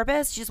that on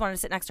purpose. She just wanted to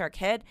sit next to her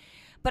kid.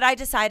 But I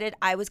decided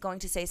I was going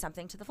to say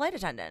something to the flight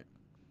attendant.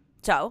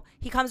 So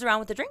he comes around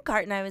with the drink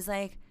cart, and I was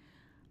like,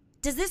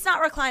 does this not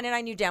recline? And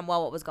I knew damn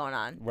well what was going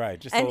on. Right,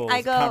 just a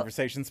little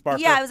conversation sparker.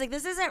 Yeah, I was like,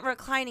 this isn't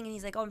reclining. And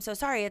he's like, oh, I'm so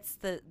sorry. It's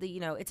the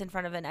it's in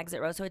front of an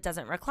exit row, so it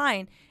doesn't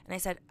recline. And I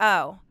said,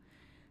 oh,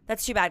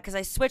 that's too bad because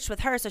I switched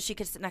with her so she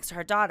could sit next to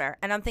her daughter.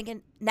 And I'm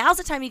thinking, now's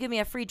the time you give me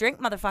a free drink,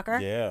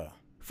 motherfucker. Yeah.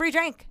 Free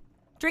drink.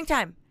 Drink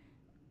time.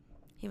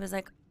 He was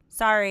like,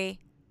 sorry.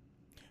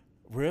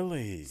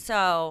 Really?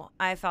 So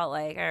I felt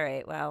like, all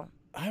right, well.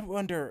 I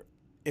wonder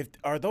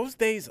are those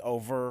days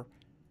over?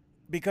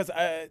 Because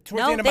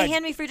towards the end of they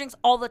hand me free drinks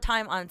all the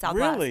time on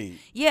Southwest. Really?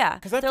 Yeah.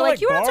 Because I They're feel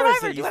like you want bars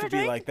Survivor? that Do you used want to a be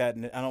drink? like that,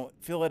 and I don't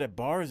feel it at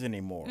bars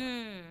anymore.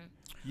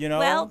 You know?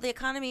 Well, the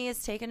economy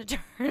is taking a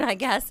turn, I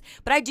guess.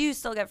 But I do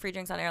still get free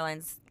drinks on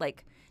airlines.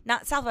 Like,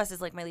 not Southwest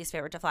is like my least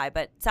favorite to fly,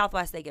 but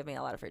Southwest, they give me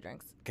a lot of free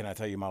drinks. Can I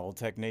tell you my old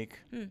technique?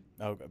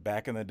 Oh,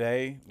 back in the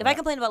day. If I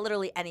complain about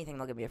literally anything,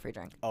 they'll give me a free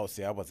drink. Oh,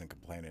 see, I wasn't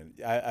complaining.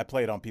 I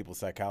played on people's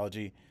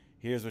psychology.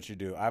 Here's what you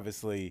do.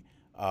 Obviously,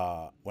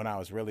 when I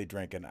was really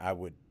drinking, I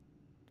would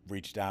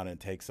reach down and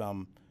take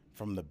some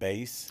from the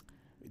base.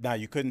 Now,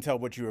 you couldn't tell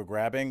what you were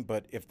grabbing,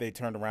 but if they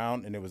turned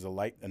around and it was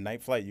a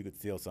night flight, you could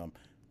steal some.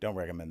 Don't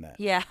recommend that.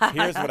 Yeah.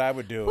 Here's what I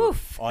would do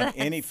Oof, on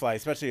any flight,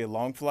 especially a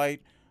long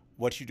flight.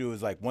 What you do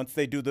is, like, once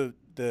they do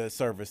the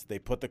service, they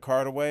put the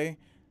card away,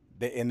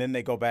 and then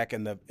they go back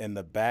in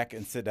the back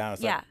and sit down and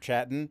start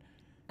chatting.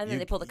 And then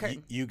they pull the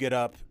curtain. You get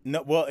up.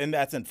 No, well, and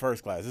that's in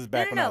first class. This is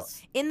back when I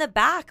was. In the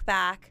back,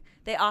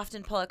 they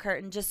often pull a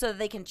curtain just so that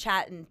they can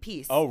chat in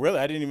peace. Oh, really?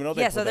 I didn't even know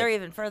that. Yeah, so they're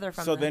even further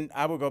from. So then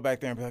I would go back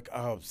there and be like,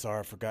 "Oh,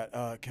 sorry, I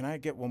forgot. Can I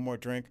get one more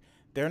drink?"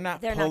 They're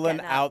not pulling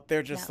out.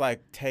 They're just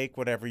like, take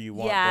whatever you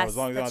want, bro, as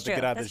long as you don't have to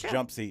get out of this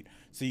jump seat.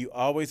 So you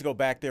always go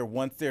back there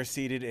once they're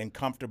seated and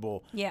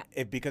comfortable. Yeah.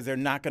 Because they're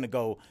not going to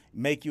go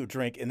make you a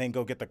drink and then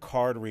go get the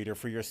card reader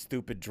for your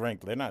stupid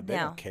drink. They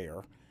don't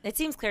care. It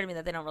seems clear to me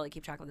that they don't really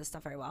keep track of this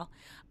stuff very well.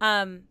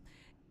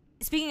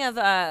 Speaking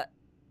of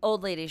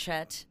old lady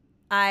shit,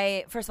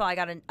 first of all, I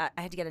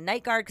had to get a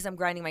night guard because I'm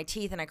grinding my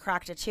teeth and I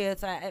cracked a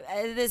tooth.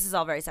 This is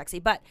all very sexy,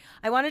 but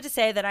I wanted to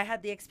say that I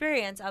had the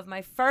experience of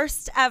my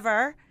first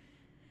ever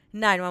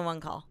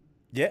 911 call.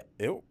 Yeah,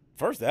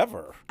 first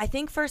ever. I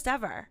think first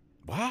ever.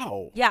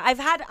 Wow. Yeah, I've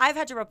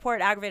had to report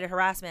aggravated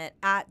harassment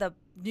at the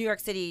New York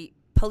City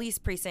Police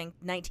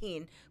Precinct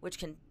 19, which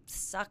can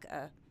suck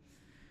a.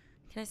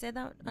 Can I say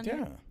that?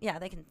 Yeah. Yeah,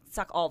 they can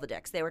suck all the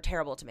dicks. They were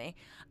terrible to me.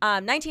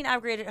 19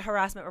 aggravated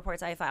harassment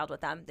reports I filed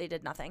with them. They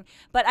did nothing.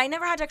 But I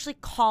never had to actually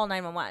call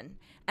 911.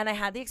 And I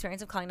had the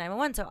experience of calling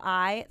 911, so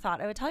I thought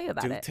I would tell you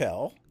about it. Do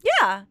tell.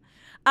 Yeah.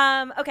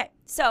 Okay,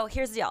 so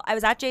here's the deal. I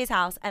was at Jay's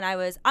house, and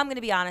I'm going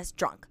to be honest,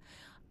 drunk.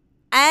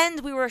 And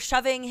we were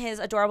shoving his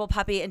adorable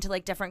puppy into,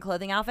 like, different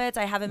clothing outfits.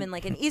 I have him in,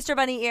 like, an Easter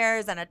bunny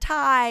ears and a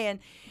tie,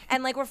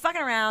 and like, we're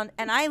fucking around,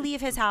 and I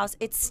leave his house.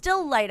 It's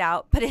still light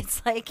out, but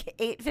it's, like,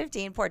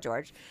 8:15. Poor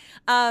George.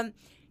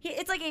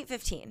 It's, like,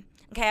 8:15.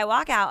 Okay, I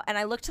walk out, and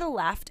I look to the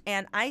left,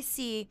 and I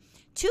see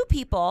two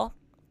people.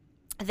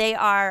 They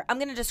are, I'm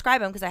going to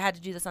describe them because I had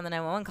to do this on the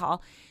 911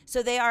 call.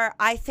 So they are,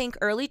 I think,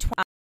 early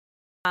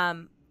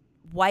 20s.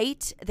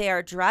 White. They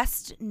are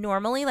dressed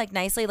normally, like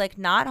nicely, like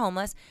not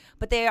homeless,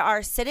 but they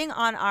are sitting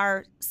on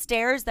our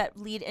stairs that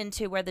lead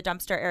into where the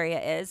dumpster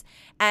area is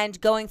and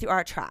going through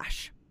our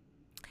trash.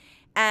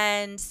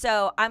 And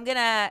so I'm going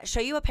to show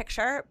you a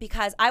picture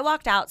because I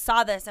walked out,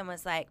 saw this, and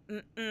was like,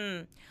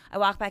 I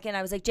walked back in.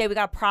 I was like, Jay, we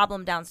got a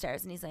problem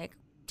downstairs. And he's like,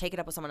 take it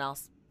up with someone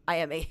else. I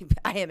am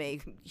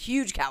a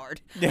huge coward.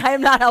 I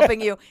am not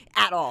helping you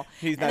at all.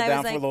 He's not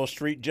down for a little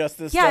street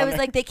justice. Yeah, I was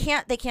like, they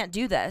can't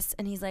do this.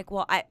 And he's like,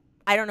 well,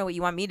 I don't know what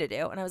you want me to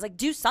do. And I was like,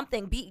 do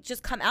something.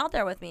 Just come out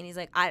there with me. And he's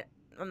like, I'm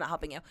not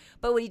helping you.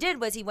 But what he did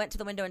was he went to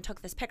the window and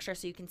took this picture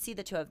so you can see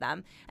the two of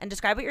them and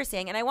describe what you're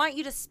seeing. And I want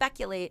you to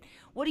speculate.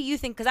 What do you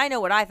think? Because I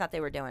know what I thought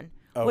they were doing.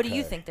 Okay. What do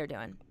you think they're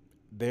doing?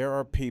 There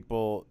are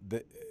people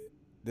that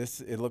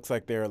it looks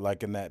like they're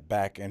like in that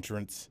back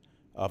entrance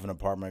of an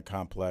apartment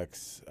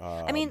complex.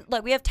 I mean,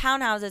 look, we have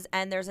townhouses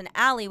and there's an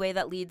alleyway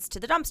that leads to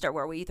the dumpster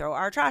where we throw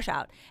our trash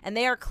out. And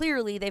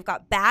they've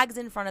got bags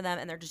in front of them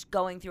and they're just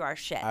going through our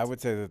shit. I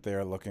would say that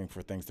they're looking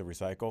for things to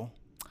recycle.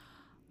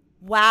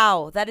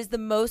 Wow, that is the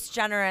most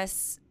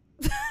generous.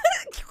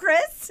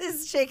 Chris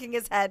is shaking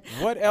his head.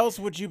 What else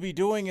would you be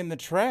doing in the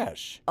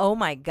trash? Oh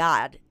my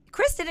God.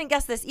 Chris didn't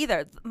guess this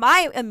either.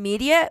 My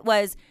immediate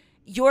was,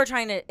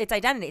 it's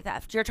identity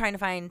theft. You're trying to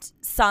find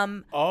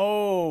some.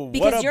 Oh,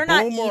 because what a you're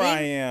not boomer eating,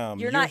 I am.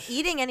 You're not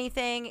eating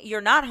anything.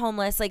 You're not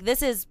homeless. Like,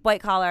 this is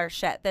white collar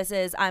shit. This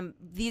is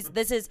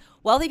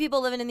wealthy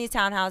people living in these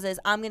townhouses.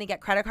 I'm gonna get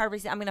credit card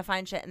receipts. I'm gonna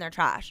find shit in their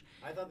trash.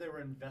 I thought they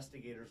were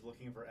investigators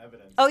looking for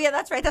evidence. Oh yeah,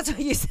 that's right. That's what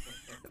you said.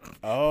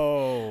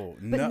 Oh,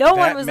 but no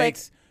one was like,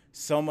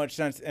 so much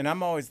sense. And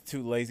I'm always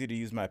too lazy to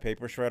use my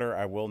paper shredder.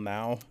 I will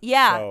now.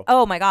 Yeah. So,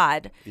 oh my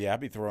God. yeah, I'd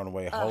be throwing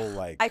away a whole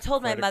I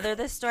told my mother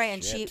this story,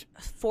 and shit. she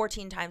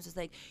 14 times was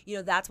like,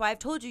 that's why I've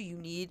told you you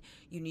need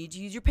to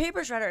use your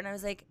paper shredder. And I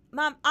was like,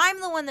 Mom, I'm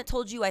the one that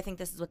told you I think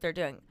this is what they're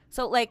doing.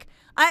 So like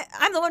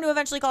I'm the one who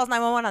eventually calls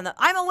 911 on them.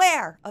 I'm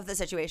aware of the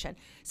situation.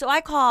 So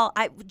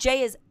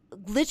Jay is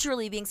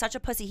literally being such a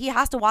pussy. He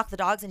has to walk the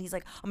dogs, and he's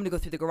like, I'm gonna go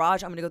through the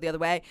garage, I'm gonna go the other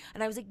way.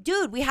 And I was like,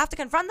 dude, we have to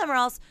confront them, or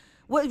else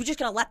we're just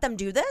gonna let them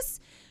do this.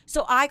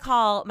 So I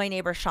call my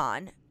neighbor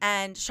Sean,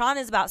 and Sean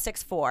is about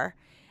 6'4",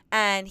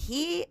 and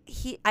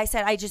I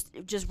said, I just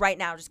right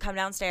now, just come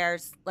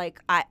downstairs, like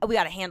we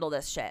gotta handle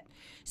this shit.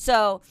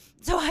 So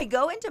I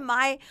go into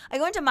my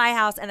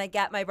house, and I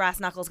get my brass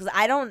knuckles because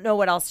I don't know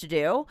what else to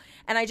do,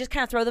 and I just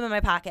kind of throw them in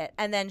my pocket.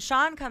 And then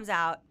Sean comes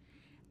out,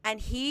 and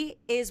he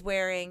is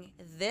wearing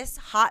this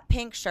hot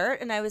pink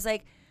shirt, and I was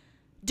like,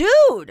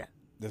 dude.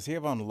 Does he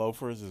have on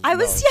loafers? I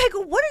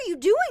go, what are you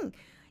doing?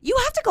 You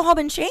have to go home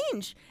and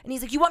change. And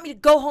he's like, you want me to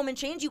go home and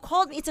change? You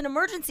called me. It's an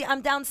emergency.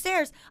 I'm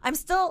downstairs. I'm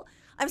still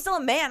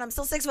a man. I'm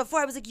still 6'4".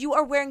 I was like, you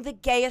are wearing the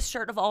gayest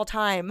shirt of all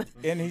time.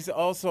 And he's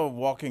also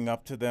walking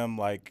up to them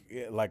like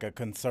a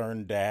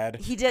concerned dad.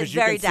 He did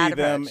You very can dad see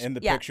them approach. in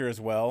the Yeah. picture as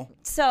well.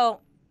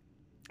 So,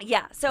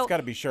 yeah. So it's got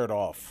to be shirt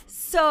off.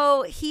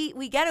 So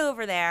we get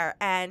over there,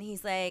 and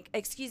he's like,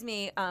 excuse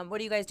me,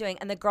 what are you guys doing?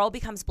 And the girl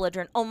becomes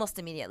belligerent almost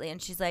immediately,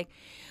 and she's like,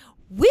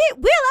 we're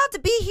allowed to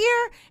be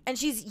here. And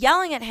she's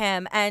yelling at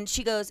him, and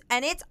she goes,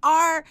 and it's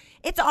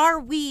our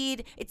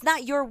weed. It's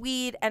not your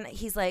weed. And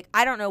he's like,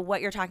 I don't know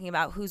what you're talking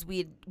about. Whose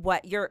weed?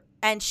 What you're?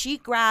 And she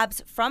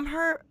grabs from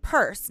her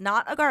purse,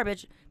 not a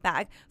garbage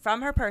bag,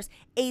 from her purse,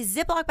 a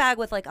Ziploc bag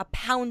with like a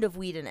pound of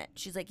weed in it.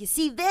 She's like, you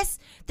see this?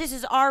 This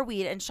is our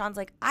weed. And Sean's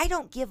like, I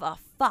don't give a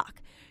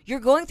fuck.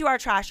 You're going through our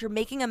trash. You're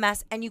making a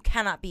mess, and you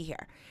cannot be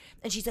here.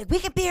 And she's like, we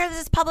can be here.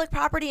 This is public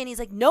property. And he's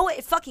like, no,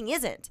 it fucking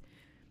isn't.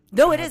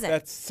 No, it isn't.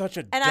 That's such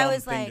a and dumb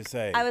thing to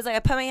say. I was like, I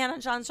put my hand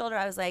on Sean's shoulder.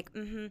 I was like,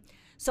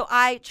 So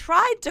I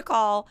tried to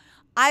call.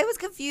 I was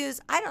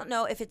confused. I don't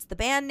know if it's the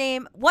band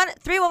name,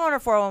 311 or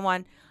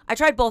 411. I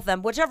tried both of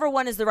them. Whichever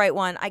one is the right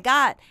one, I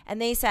got.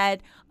 And they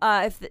said,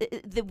 if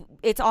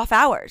it's off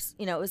hours.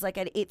 It was like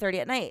at 8:30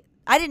 at night.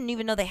 I didn't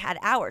even know they had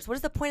hours. What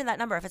is the point of that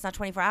number if it's not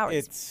 24 hours?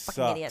 It fucking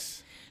sucks.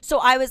 idiot. So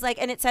I was like,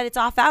 and it said it's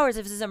off hours.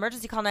 If this is an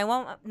emergency, call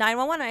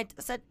 911. And I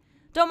said,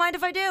 don't mind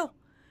if I do.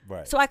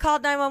 Right. So I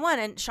called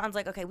 911, and Sean's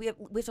like, okay, we have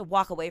to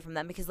walk away from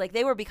them because like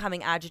they were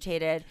becoming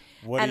agitated.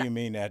 What do you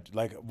mean?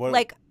 What?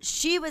 Like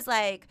she was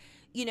like,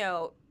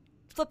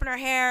 flipping her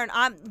hair,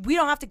 and we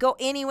don't have to go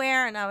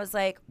anywhere. And I was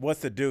like,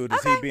 what's the dude?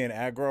 Is he being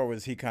aggro, or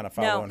was he kind of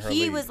following her lead?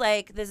 No, he was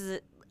like, this is.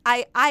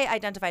 I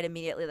identified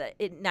immediately that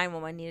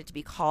 911 needed to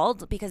be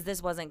called because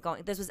this was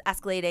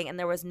escalating, and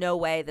there was no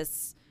way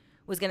this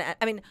was going to,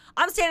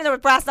 I'm standing there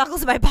with brass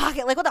knuckles in my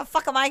pocket. Like, what the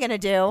fuck am I going to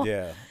do?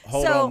 Yeah.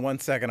 Hold on 1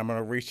 second. I'm going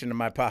to reach into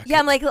my pocket. Yeah,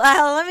 I'm like,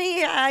 let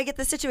me get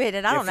this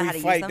situated. I don't know how to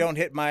use them. If we fight, don't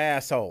hit my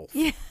asshole.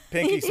 Yeah.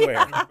 Pinky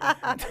swear.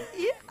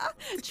 Yeah.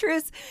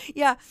 Truce.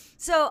 Yeah.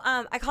 So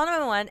I called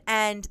 911,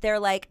 and they're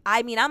like,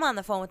 I'm on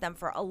the phone with them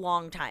for a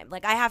long time.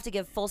 Like, I have to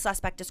give full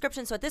suspect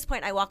description. So at this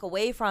point, I walk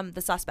away from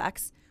the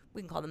suspects.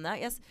 We can call them that,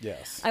 yes?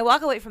 Yes. I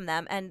walk away from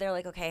them, and they're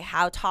like, okay,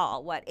 how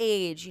tall, what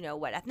age,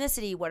 what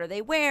ethnicity, what are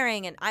they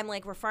wearing? And I'm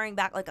like referring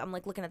back, like I'm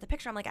like looking at the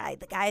picture. I'm like,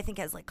 the guy I think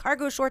has like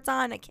cargo shorts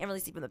on. I can't really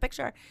see from the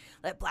picture.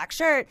 Like black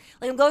shirt.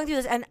 Like I'm going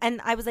through this,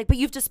 and I was like, but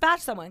you've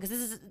dispatched someone because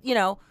this is,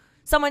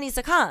 someone needs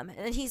to come.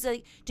 And he's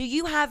like, do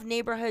you have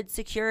neighborhood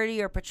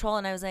security or patrol?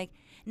 And I was like,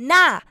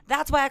 nah,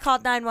 that's why I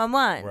called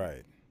 911.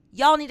 Right.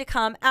 Y'all need to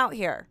come out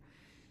here.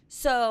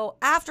 So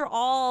after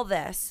all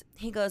this,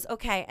 he goes,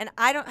 okay, and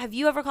have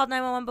you ever called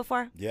 911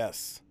 before?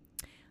 Yes.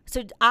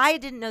 So I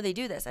didn't know they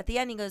do this. At the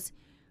end, he goes,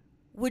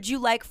 would you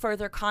like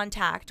further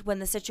contact when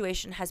the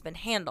situation has been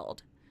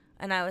handled?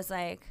 And I was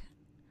like,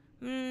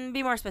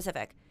 be more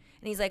specific.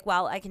 And he's like,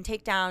 well, I can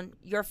take down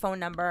your phone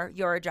number,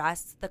 your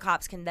address. The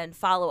cops can then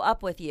follow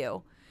up with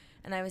you.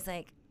 And I was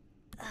like,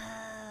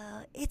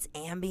 it's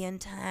Ambien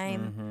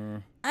time. Mm-hmm.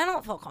 I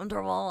don't feel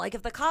comfortable. Like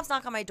if the cops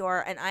knock on my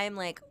door and I'm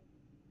like,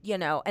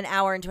 an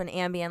hour into an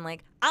Ambien,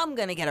 like I'm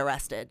going to get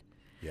arrested.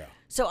 Yeah.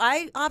 So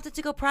I opted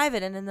to go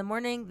private, and in the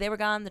morning they were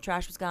gone. The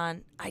trash was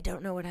gone. I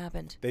don't know what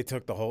happened. They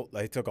took all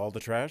the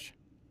trash?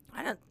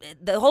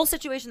 The whole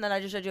situation that I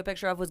just showed you a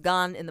picture of was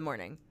gone in the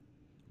morning.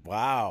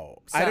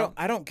 Wow. So,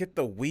 I don't get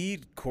the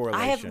weed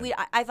correlation. I have weed.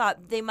 I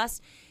thought they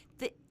must,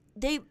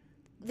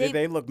 Did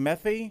they look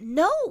methy?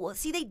 No.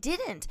 See, they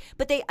didn't.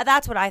 But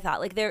that's what I thought.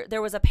 Like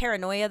there was a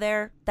paranoia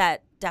there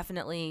that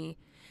definitely,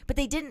 but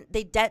they didn't.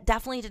 They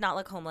definitely did not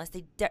look homeless.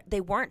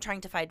 They weren't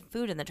trying to find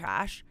food in the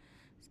trash,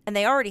 and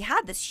they already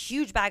had this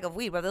huge bag of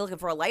weed. Were they looking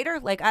for a lighter?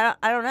 Like I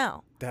don't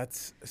know.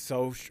 That's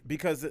so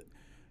because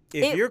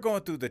if you're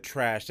going through the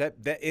trash, that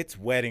it's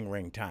wedding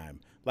ring time.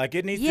 Like,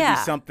 it needs to be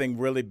something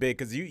really big,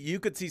 because you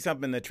could see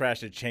something in the trash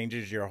that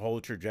changes your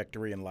whole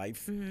trajectory in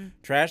life.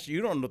 Trash,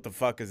 you don't know what the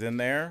fuck is in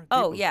there.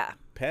 Oh, People, yeah.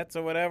 Pets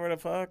or whatever the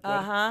fuck.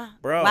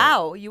 Bro.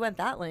 Wow, you went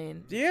that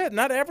lane. Yeah,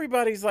 not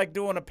everybody's like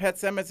doing a pet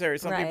cemetery.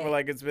 Some people Right. are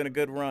like, it's been a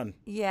good run.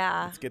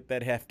 Yeah. Let's get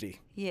that hefty.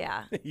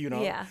 Yeah. You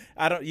know? Yeah.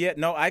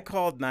 I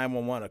called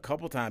 911 a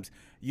couple times.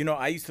 You know,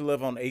 I used to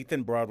live on 8th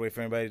and Broadway, for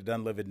anybody that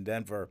doesn't live in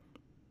Denver.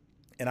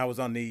 And I was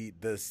on the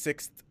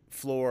 6th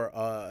floor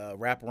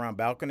wraparound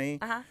balcony.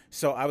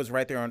 So I was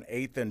right there on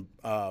 8th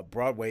and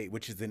Broadway,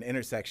 which is an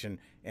intersection.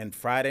 And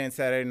Friday and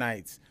Saturday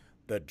nights,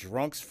 the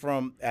drunks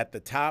from at the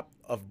top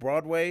of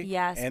Broadway,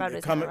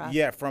 and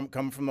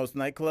coming from those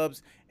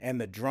nightclubs,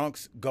 and the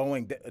drunks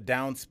going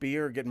down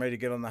Spear, getting ready to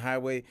get on the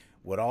highway,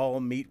 would all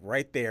meet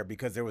right there,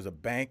 because there was a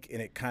bank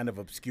and it kind of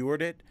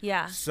obscured it.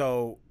 Yeah.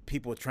 So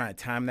people were trying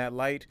to time that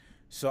light.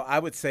 So I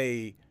would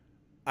say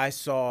I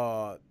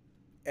saw,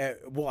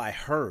 I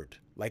heard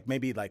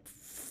maybe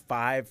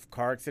 5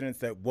 car accidents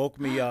that woke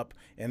me up,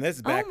 and this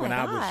is back when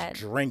I was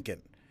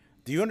drinking.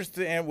 Do you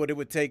understand what it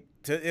would take?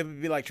 It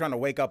would be like trying to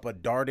wake up a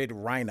darted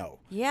rhino.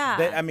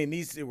 Yeah.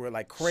 These were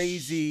like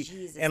crazy.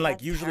 Jesus, and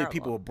usually terrible.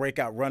 people would break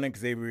out running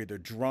because they were either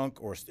drunk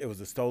or it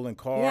was a stolen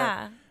car.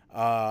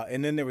 Yeah.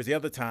 And then there was the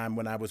other time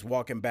when I was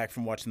walking back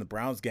from watching the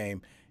Browns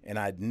game, and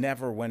I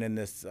never went in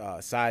this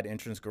side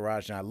entrance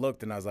garage, and I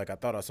looked, and I was like, I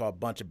thought I saw a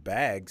bunch of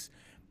bags.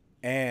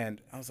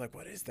 And I was like,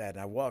 what is that?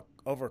 And I walked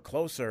over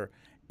closer,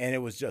 and it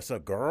was just a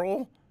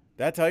girl.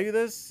 Did I tell you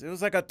this? It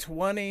was like a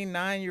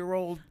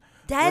 29-year-old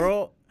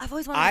girl. I've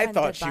always wanted to I find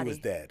thought a dead she body. was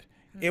dead.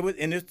 It was,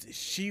 and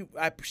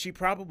she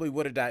probably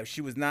would have died.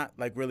 She was not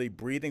really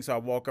breathing. So I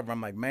walk over.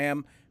 I'm like,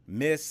 ma'am,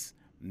 miss,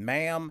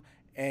 ma'am,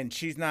 and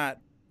she's not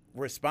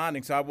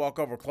responding. So I walk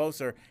over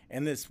closer,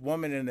 and this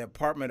woman in the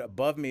apartment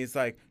above me is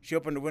like, she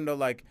opened the window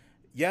like,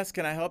 yes,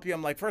 can I help you?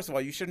 I'm like, first of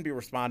all, you shouldn't be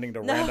responding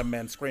to random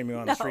men screaming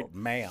on the street,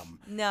 ma'am.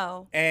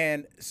 No.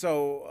 And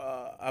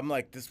so I'm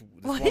like, this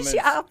Why woman. is she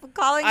out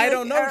calling you? I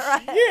don't know.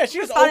 She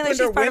just responding opened like her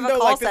she's part of a window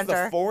call like this is the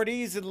center.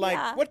 40s and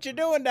like, what you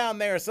doing down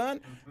there,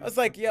 son? I was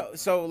like, yo.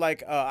 So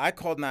I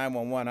called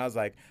 911. I was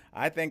like,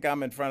 I think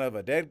I'm in front of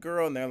a dead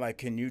girl, and they're like,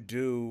 can you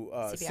do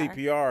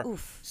CPR?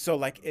 Oof.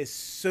 So as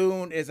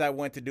soon as I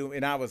went to do,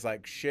 and I was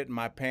like shitting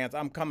my pants.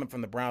 I'm coming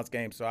from the Browns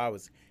game, so I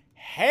was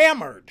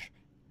hammered.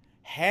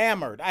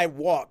 I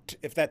walked,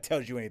 if that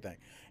tells you anything.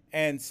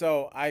 And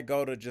so I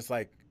go to just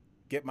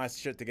get my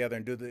shit together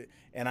and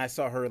and I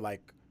saw her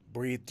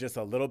breathe just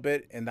a little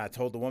bit, and I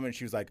told the woman,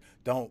 she was like,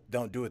 don't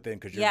do it then,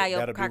 because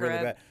that'll be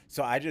really bad.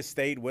 So I just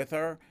stayed with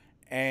her,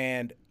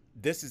 and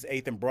this is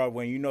 8th and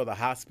Broadway, and you know the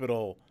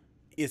hospital,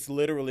 it's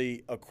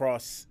literally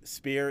across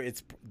Spear.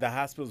 The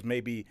hospital's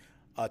maybe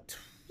a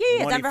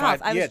Denver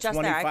Health. I was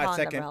just there. I call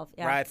 25-second Denver Health.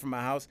 Yeah. ride from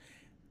my house.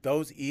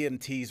 Those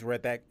EMTs were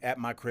at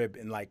my crib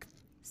in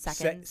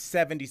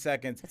 70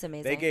 seconds. That's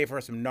amazing. They gave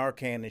her some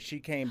Narcan, and she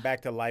came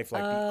back to life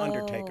like the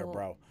Undertaker,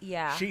 bro.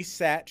 Yeah. She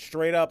sat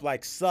straight up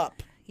like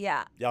sup.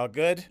 Yeah. Y'all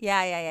good?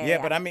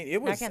 Yeah. But I mean,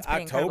 it was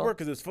October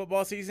because it was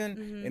football season,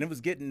 Mm-hmm. and it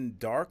was getting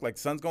dark.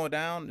 Sun's going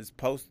down. It's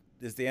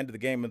the end of the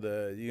game of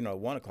the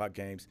 1:00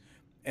 games,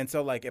 and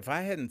so if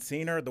I hadn't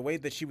seen her, the way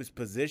that she was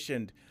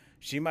positioned,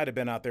 she might have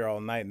been out there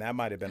all night, and that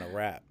might have been a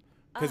wrap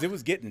because it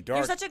was getting dark.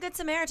 You're such a good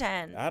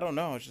Samaritan. I don't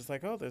know. It's just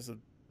like, oh, there's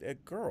a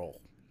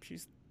girl.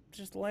 She's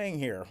just laying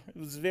here. It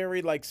was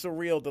very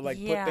surreal to put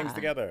things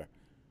together.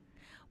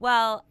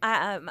 Well,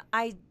 I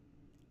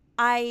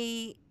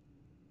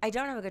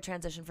don't have a good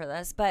transition for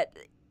this, but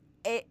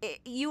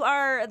you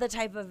are the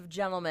type of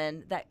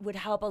gentleman that would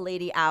help a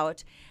lady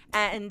out,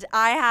 and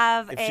I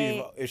have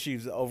if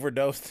she's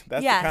overdosed,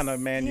 that's yes, the kind of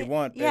man you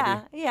want, baby.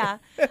 Yeah.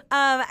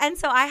 And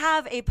so I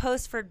have a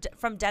post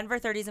from Denver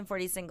 30s and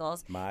 40s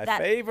singles. My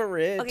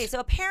favorite. Okay, so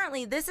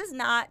apparently this is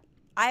not.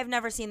 I've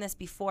never seen this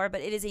before, but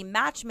it is a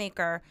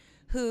matchmaker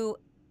who,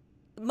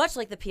 much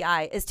like the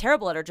PI, is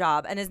terrible at her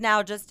job and is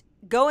now just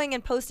going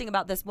and posting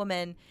about this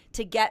woman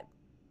to get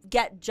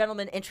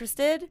gentlemen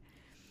interested.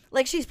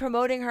 She's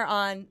promoting her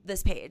on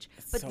this page.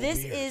 But so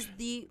this weird. is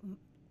the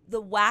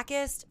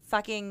wackest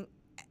fucking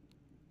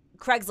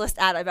Craigslist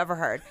ad I've ever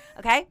heard.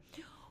 Okay?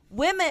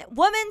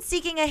 Woman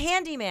seeking a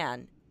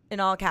handyman, in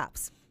all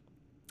caps.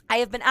 I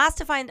have been asked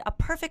to find a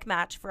perfect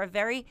match for a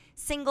very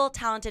single,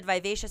 talented,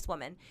 vivacious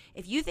woman.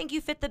 If you think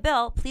you fit the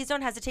bill, please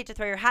don't hesitate to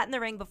throw your hat in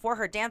the ring before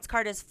her dance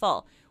card is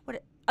full.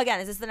 What? Again,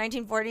 is this the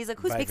 1940s?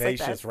 Who speaks like this?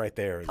 Vivacious right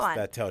there.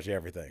 That tells you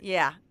everything.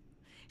 Yeah.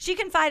 She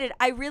confided,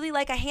 I really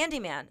like a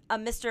handyman, a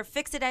Mr.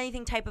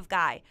 Fix-It-Anything type of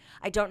guy.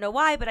 I don't know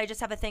why, but I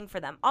just have a thing for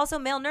them. Also,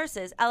 male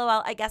nurses.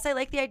 LOL, I guess I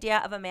like the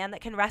idea of a man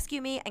that can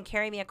rescue me and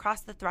carry me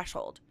across the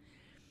threshold.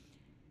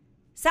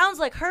 Sounds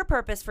like her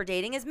purpose for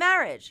dating is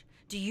marriage.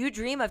 Do you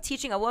dream of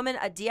teaching a woman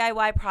a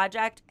DIY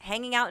project,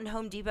 hanging out in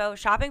Home Depot,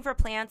 shopping for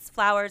plants,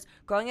 flowers,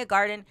 growing a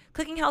garden,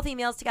 cooking healthy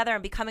meals together,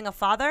 and becoming a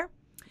father?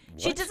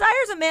 What? She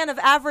desires a man of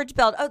average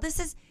build. Oh, this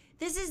is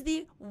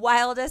the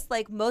wildest,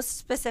 most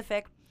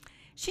specific.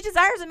 She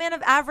desires a man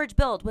of average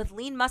build with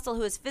lean muscle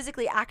who is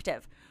physically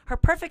active. Her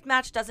perfect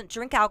match doesn't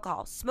drink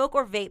alcohol, smoke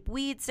or vape,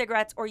 weed,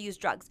 cigarettes, or use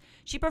drugs.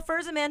 She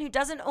prefers a man who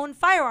doesn't own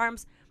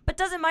firearms, but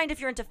doesn't mind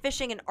if you're into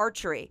fishing and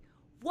archery.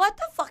 What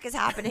the fuck is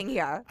happening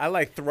here? I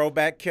like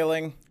throwback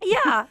killing.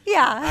 Yeah.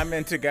 I'm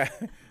into guy.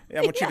 I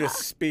want you to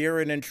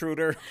spear an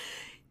intruder.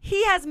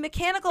 He has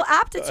mechanical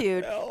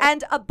aptitude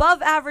and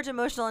above average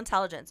emotional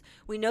intelligence.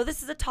 We know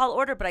this is a tall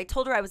order, but I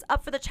told her I was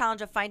up for the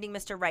challenge of finding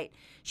Mr. Right.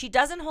 She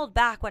doesn't hold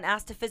back when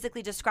asked to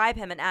physically describe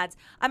him and adds,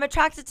 I'm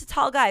attracted to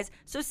tall guys,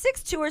 so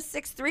 6'2 or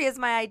 6'3 is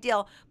my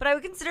ideal, but I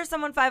would consider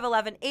someone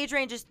 5'11. Age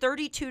range is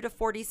 32 to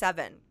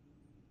 47.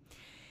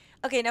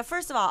 Okay, now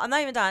first of all, I'm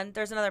not even done.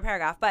 There's another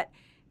paragraph, but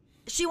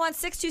she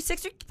wants 6'2",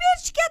 6'3".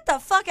 Bitch, get the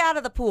fuck out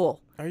of the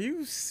pool. Are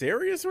you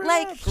serious right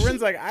Like, now?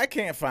 Corinne's like, I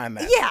can't find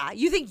that. Yeah,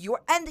 you think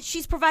you're... And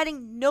she's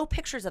providing no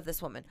pictures of this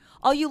woman.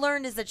 All you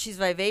learned is that she's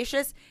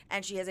vivacious,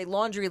 and she has a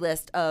laundry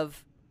list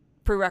of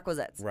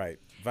prerequisites. Right.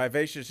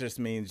 Vivacious just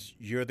means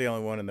you're the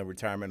only one in the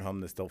retirement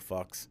home that still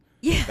fucks.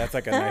 Yeah. That's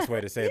like a nice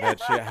way to say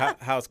that shit.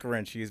 How's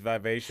Corinne? She's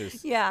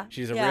vivacious. Yeah.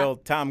 She's a real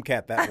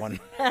tomcat, that one.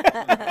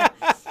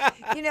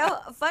 You know,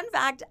 fun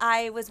fact,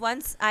 I was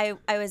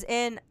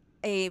in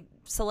a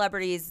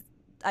celebrity's...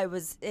 I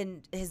was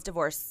in his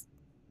divorce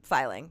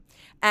filing,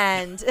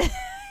 and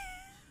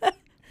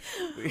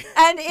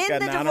and in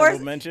the divorce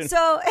mention.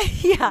 so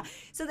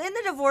in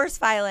the divorce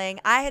filing,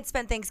 I had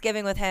spent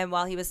Thanksgiving with him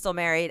while he was still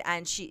married,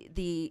 and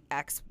the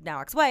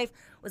ex-wife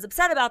was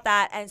upset about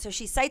that, and so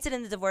she cites it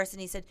in the divorce,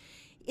 and he said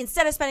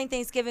instead of spending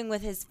Thanksgiving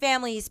with his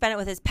family, he spent it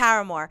with his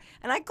paramour.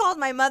 And I called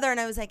my mother and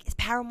I was like, is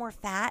Paramore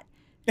fat?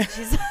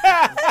 She's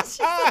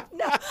like,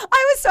 no.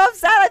 I was so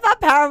upset. I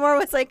thought Paramore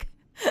was like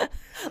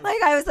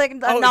I was like,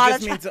 not it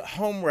just means a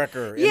home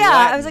wrecker. Yeah,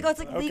 Latin. I was like, oh, it's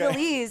like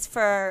legalese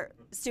for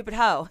stupid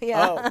hoe.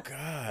 Yeah. Oh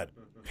God,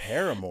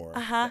 Paramore.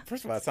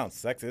 First of all, it sounds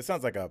sexy. It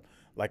sounds like a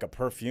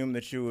perfume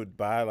that you would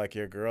buy, like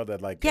your girl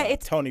that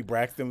Tony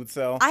Braxton would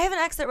sell. I have an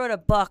ex that wrote a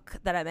book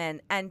that I'm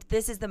in, and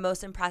this is the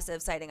most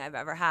impressive sighting I've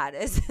ever had.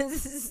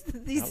 Is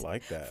these I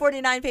like that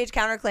 49-page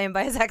counterclaim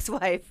by his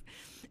ex-wife.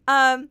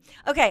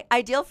 Okay,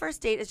 ideal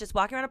first date is just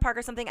walking around a park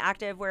or something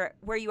active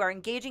where you are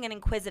engaging and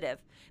inquisitive.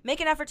 Make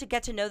an effort to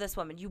get to know this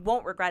woman. You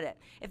won't regret it.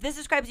 If this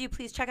describes you,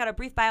 please check out a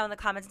brief bio in the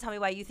comments and tell me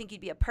why you think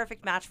you'd be a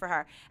perfect match for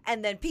her.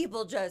 And then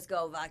people just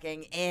go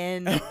fucking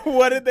in.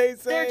 What did they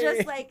say? They're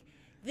just like,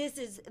 this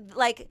is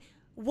like,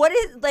 what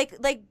is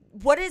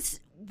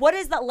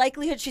the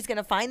likelihood she's going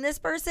to find this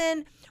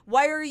person?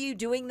 Why are you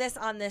doing this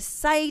on this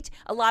site?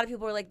 A lot of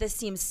people are like, this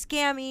seems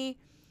scammy.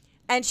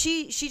 And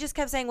she just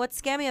kept saying,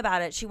 what's scammy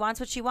about it? She wants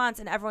what she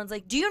wants. And everyone's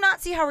like, do you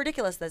not see how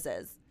ridiculous this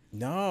is?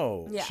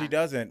 No, she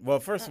doesn't. Well,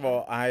 first of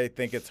all, I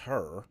think it's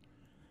her.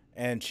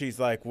 And she's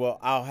like, well,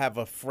 I'll have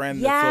a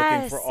friend that's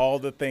looking for all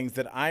the things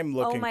that I'm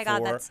looking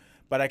for.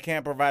 But I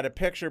can't provide a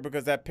picture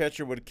because that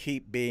picture would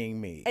keep being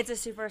me. It's a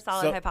super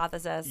solid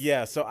hypothesis.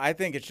 Yeah, so I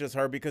think it's just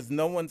her because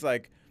no one's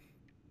like,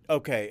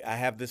 okay, I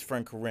have this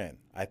friend Corinne.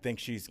 I think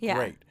she's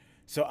great.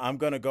 So I'm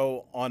going to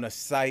go on a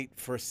site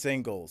for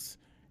singles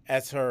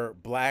as her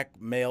black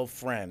male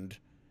friend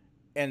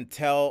and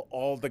tell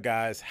all the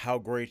guys how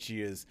great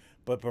she is,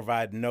 but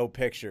provide no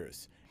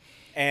pictures.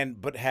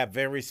 But have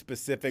very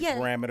specific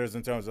parameters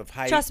in terms of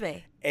height, trust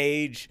me,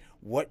 age,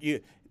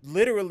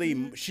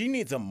 literally, she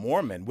needs a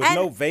Mormon with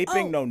no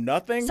vaping, no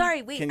nothing.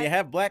 Sorry, wait. Can you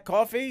have black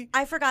coffee?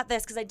 I forgot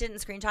this because I didn't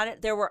screenshot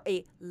it. There were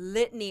a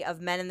litany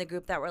of men in the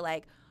group that were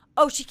like,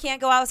 oh, she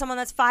can't go out with someone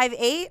that's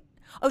 5'8".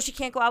 Oh, she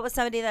can't go out with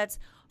somebody that's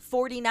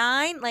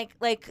 49.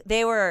 Like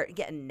they were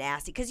getting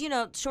nasty because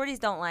shorties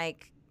don't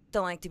like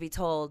to be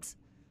told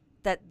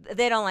that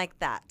they don't like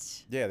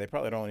that. Yeah, they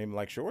probably don't even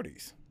like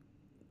shorties.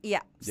 Yeah.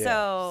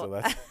 So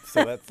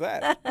that's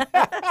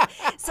that.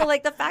 So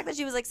like the fact that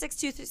she was like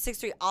 6'2",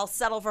 6'3", I'll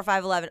settle for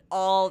 5'11".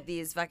 All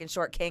these fucking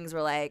short kings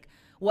were like,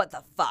 what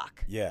the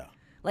fuck? Yeah.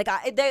 Like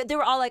they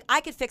were all like,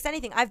 I could fix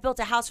anything. I've built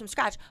a house from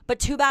scratch, but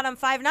too bad I'm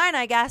 5'9",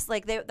 I guess.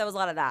 Like there was a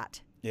lot of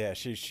that. Yeah,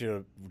 she should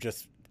have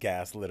just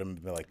gaslit him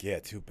and be like, yeah,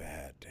 too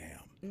bad,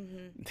 damn.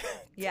 Mm-hmm.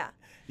 Yeah.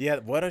 Yeah,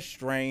 what a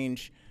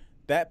strange,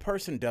 that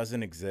person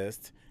doesn't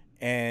exist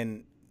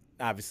and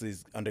obviously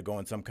is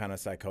undergoing some kind of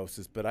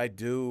psychosis, but I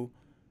do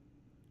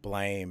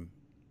blame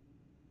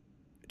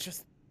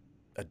just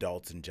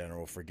adults in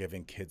general for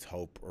giving kids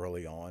hope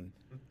early on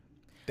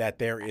that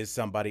there is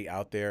somebody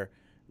out there.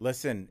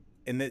 Listen,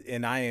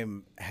 and I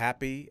am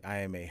happy. I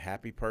am a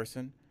happy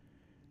person.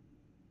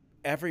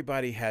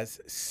 Everybody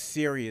has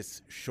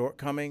serious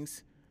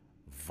shortcomings,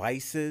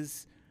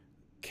 vices,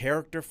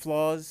 character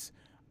flaws,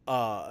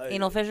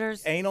 anal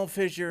fissures.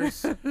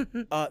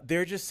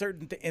 They're just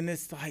certain and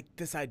it's like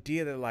this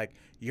idea that like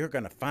you're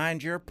gonna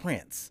find your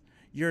prince.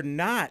 You're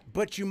not,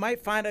 but you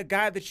might find a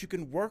guy that you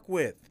can work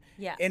with.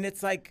 Yeah. And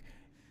it's like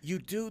you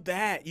do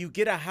that, you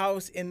get a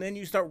house, and then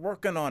you start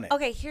working on it.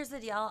 Okay, here's the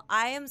deal.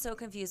 I am so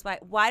confused.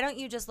 Why don't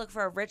you just look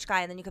for a rich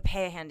guy and then you could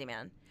pay a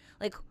handyman?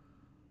 Like,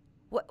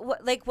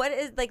 what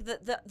is like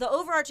the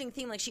overarching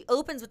theme? Like she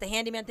opens with the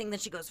handyman thing, then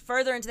she goes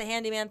further into the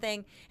handyman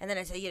thing, and then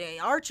I say,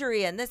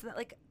 archery and this and that.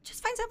 Like,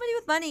 just find somebody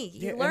with money.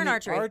 You learn and the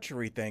archery.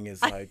 Archery thing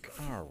is like,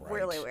 all right.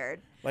 Really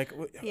weird. Like,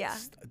 Yeah.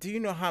 do you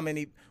know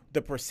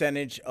the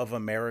percentage of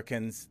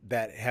Americans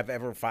that have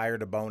ever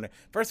fired a bone?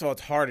 First of all,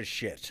 it's hard as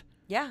shit.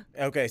 Yeah.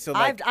 Okay, so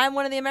like, I'm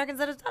one of the Americans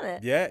that has done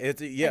it. yeah, I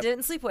did it in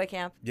sleepaway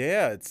camp.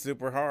 Yeah, it's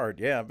super hard.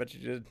 Yeah, I bet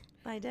you did.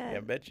 I did. Yeah, I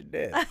bet you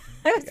did. I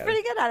was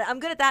pretty good at it. I'm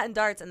good at that and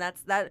darts, and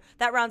that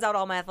rounds out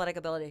all my athletic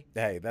ability.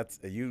 Hey, that's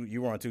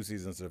you were on 2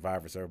 seasons of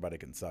Survivor, so everybody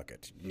can suck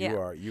it.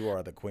 You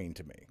are the queen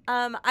to me.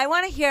 I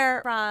want to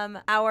hear from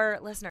our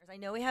listeners. I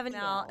know we have an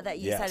email that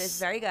you said is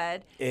very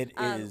good. It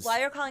is. While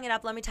you're calling it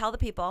up, let me tell the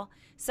people.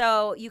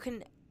 So you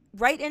can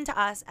write into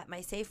us at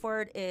my safe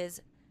word is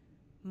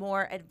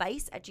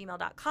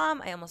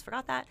moreadvice@gmail.com. I almost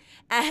forgot that.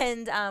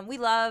 And we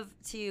love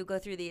to go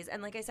through these.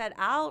 And like I said,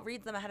 I'll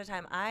read them ahead of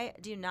time. I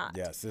do not.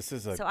 Yes,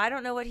 so I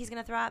don't know what he's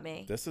going to throw at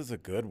me. This is a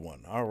good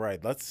one. All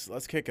right, let's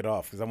kick it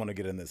off because I want to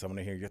get in this. I want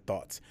to hear your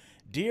thoughts.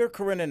 Dear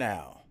Corinne and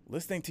Al,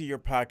 listening to your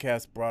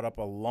podcast brought up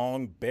a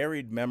long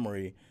buried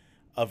memory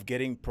of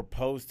getting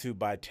proposed to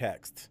by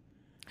text.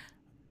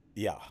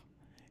 Yeah.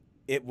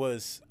 It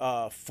was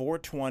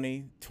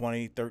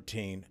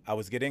 4/20/2013. I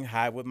was getting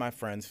high with my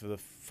friends for the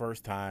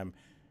first time,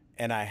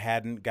 and I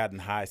hadn't gotten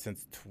high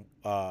since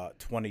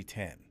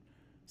 2010.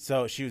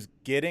 So she was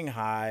getting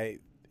high.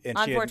 And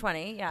on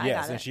 4/20, yeah, yes,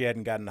 I got and it. she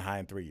hadn't gotten high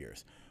in 3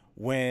 years.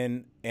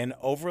 When an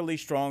overly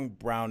strong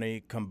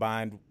brownie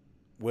combined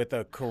with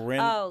a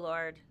Corinne. Oh,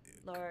 Lord.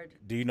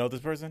 Do you know this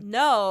person?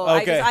 No.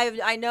 Okay.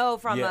 I know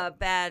from a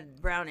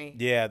bad brownie.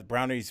 Yeah, the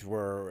brownies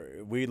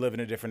we live in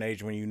a different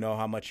age when you know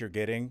how much you're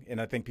getting. And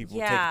I think people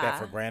take that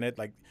for granted.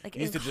 Like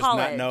you used to just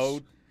not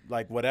know,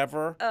 like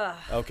whatever. Ugh.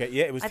 Okay,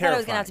 yeah, it was I terrifying. thought it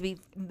was going to have to be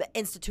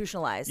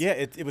institutionalized. Yeah,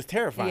 it was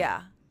terrifying.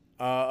 Yeah.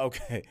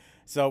 Okay,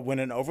 so when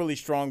an overly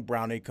strong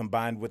brownie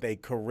combined with a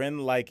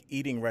Corinne-like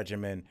eating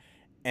regimen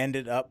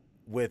ended up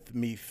with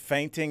me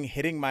fainting,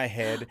 hitting my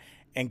head,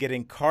 and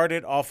getting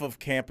carted off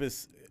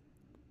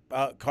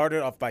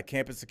by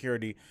campus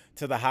security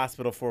to the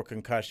hospital for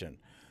concussion.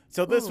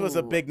 So this was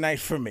a big night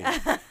for me,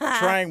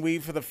 trying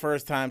weed for the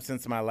first time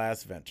since my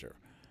last venture.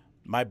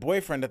 My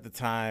boyfriend at the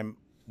time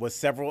was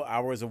several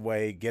hours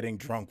away getting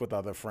drunk with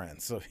other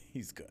friends, so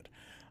he's good.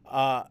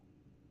 At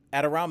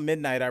around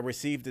midnight, I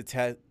received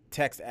a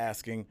text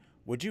asking,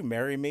 "Would you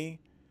marry me?"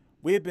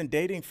 We had been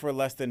dating for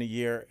less than a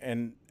year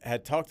and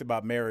had talked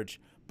about marriage,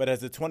 but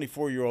as a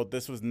 24-year-old,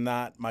 this was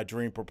not my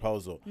dream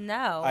proposal.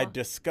 No. I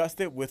discussed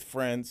it with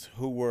friends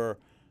who were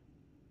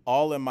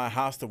all in my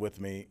hostel with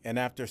me, and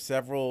after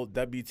several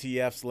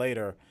WTFs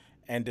later,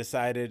 and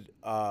decided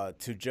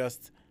to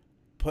just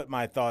put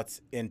my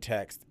thoughts in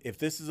text. If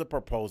this is a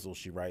proposal,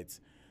 she writes,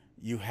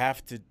 you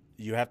have to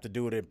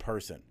do it in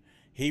person.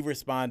 He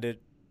responded,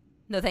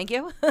 "No, thank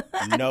you."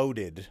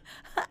 Noted.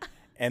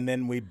 And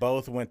then we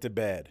both went to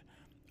bed.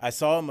 I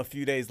saw him a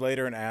few days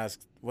later and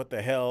asked, what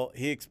the hell?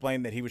 He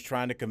explained that he was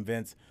trying to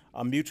convince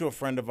a mutual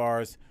friend of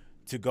ours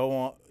to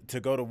go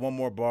to one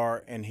more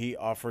bar, and he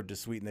offered to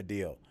sweeten the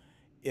deal.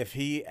 If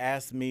he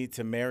asked me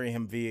to marry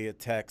him via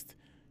text,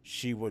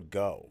 she would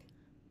go.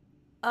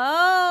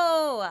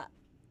 Oh,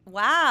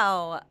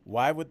 wow.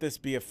 Why would this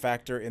be a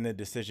factor in the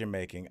decision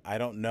making? I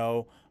don't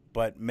know,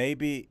 but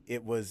maybe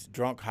it was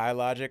drunk high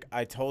logic.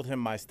 I told him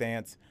my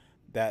stance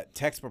that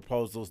text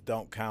proposals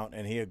don't count,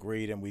 and he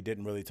agreed, and we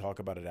didn't really talk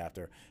about it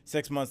after.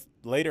 6 months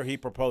later, he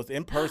proposed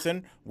in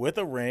person with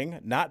a ring,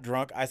 not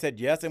drunk. I said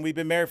yes, and we've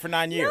been married for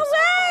 9 years. No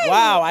way!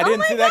 Wow, I Oh didn't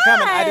my see that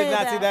coming. I did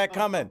God! not see that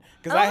coming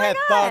because Oh I my had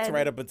thoughts God!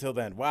 right up until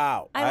then.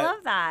 Wow. I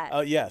love that.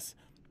 Oh, yes.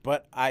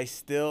 But I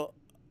still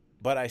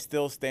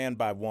stand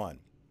by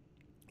one.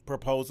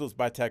 Proposals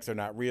by text are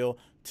not real.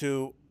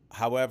 Two,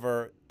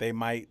 however, they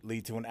might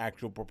lead to an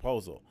actual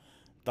proposal.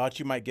 Thought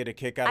you might get a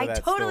kick out of that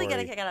story. I totally get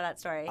a kick out of that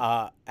story.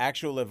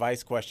 Actual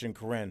advice question,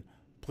 Corinne.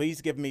 Please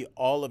give me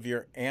all of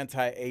your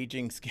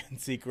anti-aging skin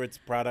secrets,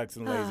 products,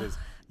 and lasers.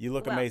 You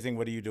look amazing.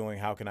 What are you doing?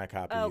 How can I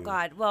copy you? Oh,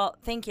 God. Well,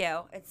 thank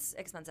you. It's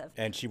expensive.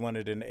 And she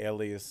wanted an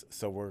alias,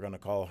 so we're going to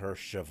call her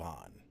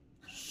Siobhan.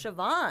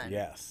 Siobhan?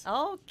 Yes.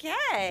 Okay.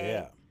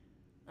 Yeah.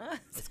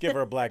 Let's give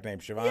her a black name,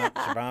 Siobhan. Yeah.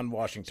 Siobhan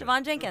Washington.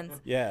 Siobhan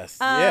Jenkins. Yes.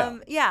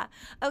 Yeah.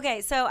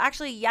 Okay. So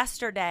actually,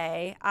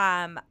 yesterday,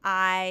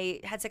 I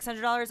had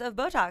 $600 of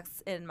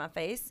Botox in my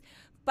face.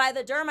 By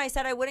the derm, I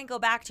said I wouldn't go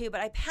back to,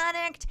 but I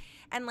panicked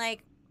and I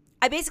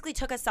basically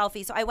took a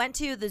selfie. So I went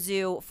to the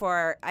zoo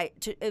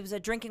it was a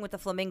drinking with the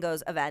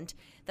flamingos event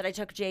that I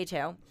took Jay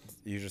to.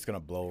 You're just gonna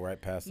blow right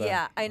past that.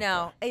 Yeah, I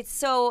know. Okay.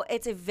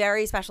 It's a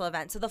very special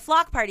event. So the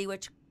flock party,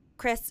 which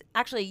Chris,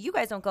 actually, you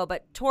guys don't go,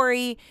 but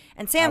Tori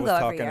and Sam go every year.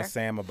 I was talking to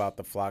Sam about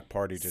the flock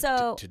party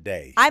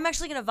today. I'm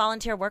actually going to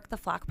volunteer work the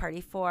flock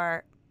party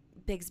for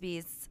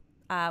Bigsby's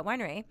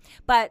winery.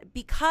 But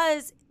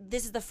because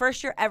this is the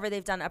first year ever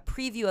they've done a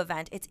preview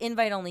event, it's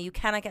invite only. You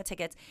cannot get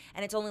tickets.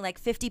 And it's only like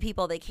 50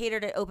 people. They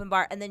catered at open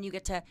bar. And then you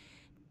get to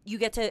you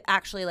get to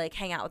actually like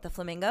hang out with the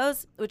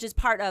flamingos, which is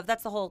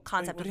that's the whole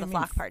concept Wait, of what the do you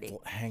mean flock party.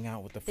 Hang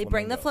out with the They flamingos?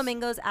 bring the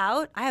flamingos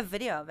out. I have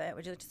video of it.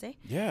 Would you like to see?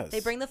 Yes.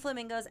 They bring the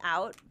flamingos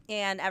out,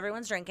 and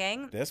everyone's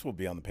drinking. This will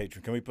be on the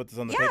Patreon. Can we put this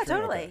on the Yeah, Patreon?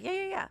 totally.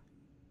 Okay. Yeah.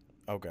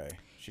 Okay.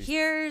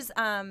 Here's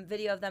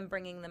video of them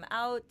bringing them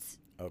out.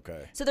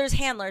 Okay. So there's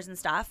handlers and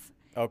stuff.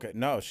 Okay.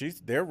 No,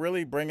 they're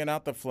really bringing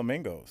out the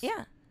flamingos.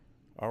 Yeah.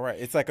 All right.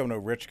 It's like when a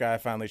rich guy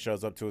finally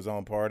shows up to his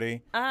own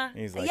party.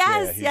 He's like,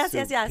 yes.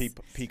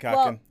 peacocking.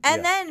 Well,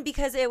 and then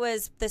because it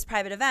was this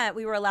private event,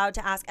 we were allowed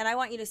to ask, and I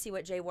want you to see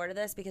what Jay wore to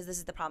this because this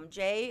is the problem.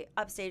 Jay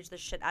upstaged the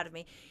shit out of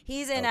me.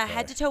 He's in a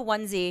head-to-toe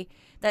onesie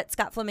that's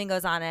got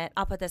flamingos on it.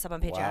 I'll put this up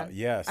on Patreon. Wow,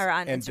 yes. Or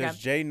on and Instagram. does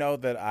Jay know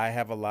that I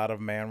have a lot of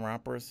man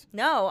rompers?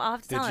 No, I'll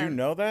have to tell him. Did you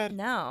know that?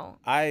 No.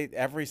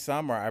 Every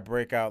summer I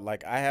break out,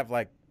 I have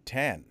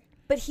 10.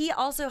 But he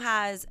also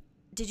has,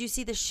 did you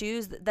see the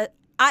shoes that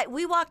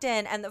we walked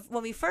in, and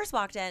when we first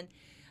walked in,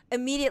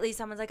 immediately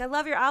someone's like, I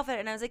love your outfit.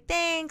 And I was like,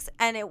 thanks.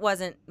 And it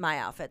wasn't my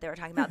outfit they were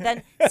talking about.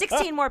 Then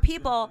 16 more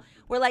people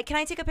were like, can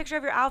I take a picture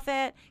of your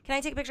outfit? Can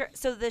I take a picture?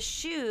 So the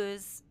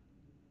shoes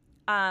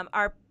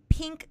are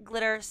pink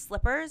glitter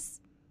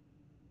slippers,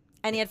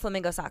 and he had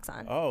flamingo socks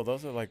on. Oh,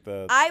 those are like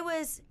the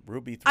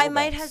ruby throwbacks. I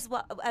might as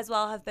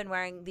well have been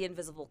wearing the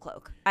invisible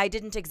cloak. I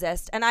didn't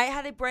exist. And I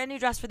had a brand new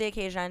dress for the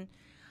occasion.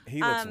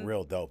 He looks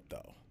real dope,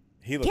 though.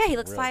 He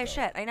looks fly as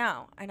shit. I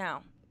know.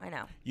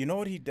 You know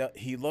what he does?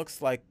 He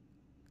looks like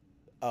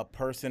a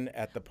person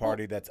at the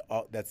party that's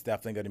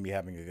definitely going to be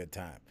having a good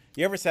time.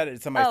 You ever sat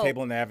at somebody's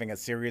table and they're having a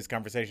serious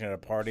conversation at a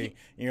party,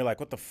 and you're like,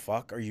 what the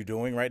fuck are you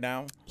doing right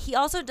now? He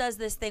also does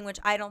this thing, which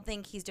I don't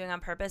think he's doing on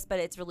purpose, but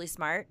it's really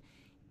smart.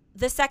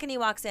 The second he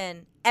walks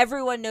in,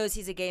 everyone knows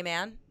he's a gay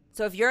man.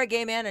 So if you're a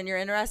gay man and you're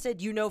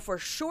interested, you know for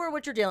sure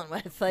what you're dealing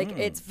with.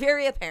 It's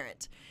very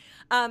apparent.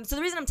 So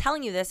the reason I'm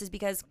telling you this is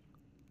because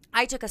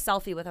I took a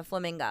selfie with a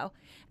flamingo,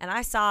 and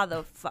I saw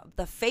the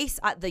face,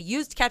 the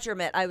used catcher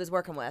mitt I was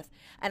working with,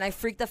 and I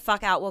freaked the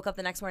fuck out, woke up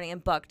the next morning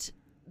and booked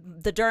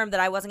the derm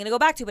that I wasn't going to go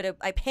back to, but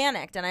I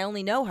panicked, and I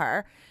only know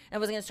her, and I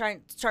was going to try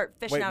and start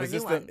fishing out a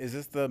new one. Is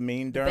this the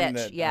mean derm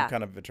that I'm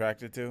kind of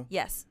attracted to?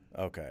 Yes.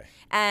 Okay.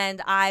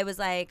 And I was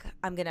like,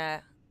 I'm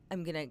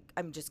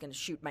just gonna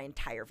shoot my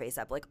entire face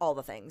up, like all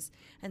the things.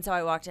 And so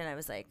I walked in, I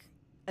was like,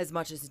 as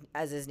much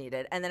as is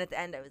needed. And then at the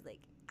end, I was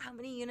like, how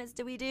many units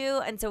do we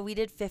do? And so we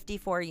did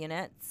 54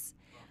 units,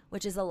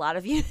 which is a lot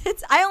of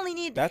units. I only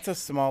need. That's a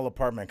small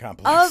apartment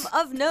complex.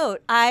 Of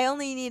note, I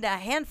only need a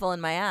handful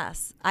in my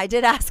ass. I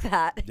did ask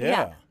that.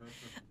 Yeah.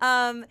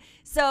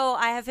 So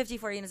I have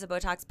 54 units of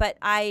Botox, but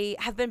I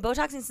have been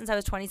Botoxing since I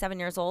was 27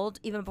 years old,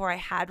 even before I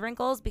had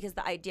wrinkles, because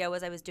the idea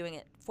was I was doing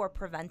it for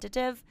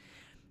preventative.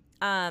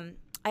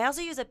 I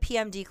also use a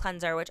PMD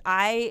cleanser, which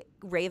I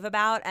rave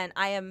about, and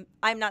I'm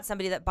not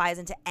somebody that buys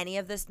into any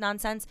of this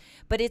nonsense,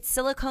 but it's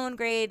silicone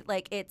grade.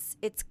 Like it's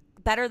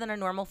better than a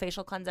normal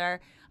facial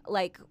cleanser.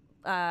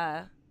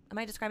 Am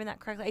I describing that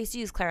correctly? I used to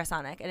use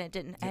Clarisonic, and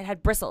it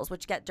had bristles,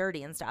 which get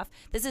dirty and stuff.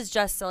 This is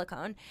just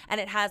silicone,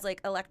 and it has like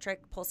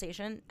electric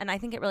pulsation, and I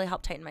think it really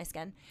helped tighten my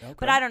skin. Okay.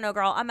 But I don't know,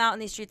 girl. I'm out in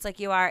these streets like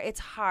you are.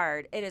 It's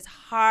hard. It is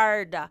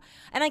hard.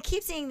 And I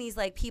keep seeing these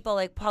like people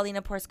like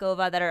Paulina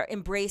Porskova that are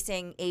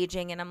embracing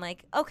aging, and I'm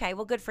like, okay,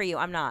 well, good for you.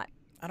 I'm not.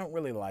 I don't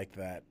really like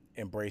that,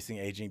 embracing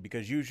aging,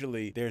 because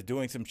usually they're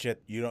doing some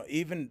shit. You know,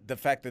 even the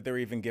fact that they're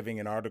even giving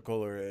an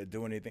article or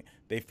doing anything,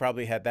 they've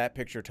probably had that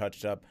picture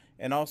touched up,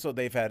 and also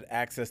they've had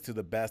access to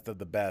the best of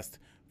the best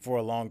for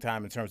a long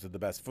time in terms of the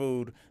best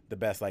food, the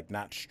best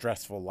not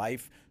stressful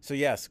life. So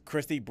yes,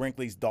 Christy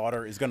Brinkley's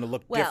daughter is going to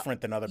look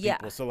different than other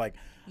people. So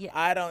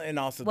I don't, and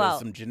also there's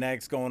some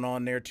genetics going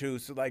on there too.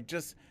 So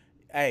just,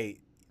 hey,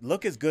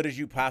 look as good as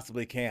you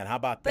possibly can. How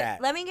about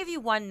that? Let me give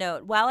you one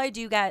note. While I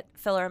do get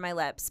filler in my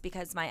lips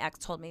because my ex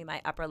told me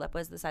my upper lip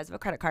was the size of a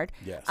credit card,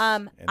 yes,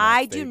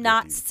 I do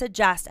not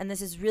suggest, and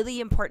this is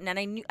really important,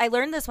 and I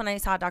learned this when I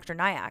saw Dr.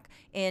 Nyack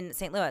in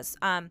St. Louis.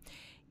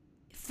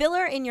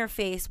 Filler in your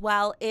face,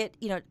 while it,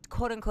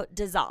 quote unquote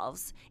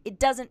dissolves, it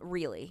doesn't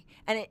really.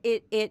 And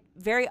it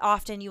very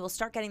often you will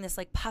start getting this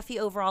like puffy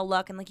overall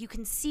look, and you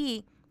can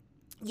see.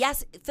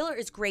 Yes, filler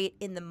is great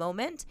in the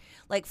moment,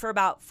 for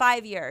about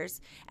 5 years.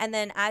 And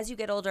then as you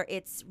get older,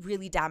 it's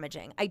really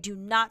damaging. I do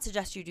not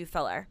suggest you do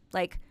filler.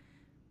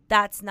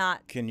 That's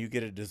not. Can you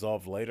get it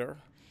dissolved later?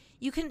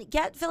 You can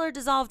get filler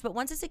dissolved, but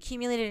once it's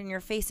accumulated in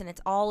your face and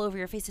it's all over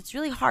your face, it's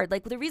really hard.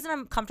 The reason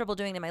I'm comfortable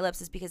doing it in my lips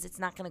is because it's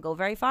not going to go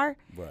very far.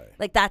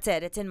 Right. That's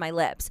it. It's in my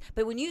lips.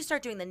 But when you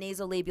start doing the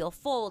nasolabial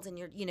folds and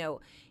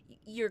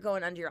you're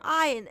going under your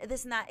eye and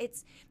this and that,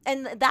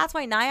 and that's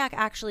why Nyack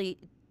actually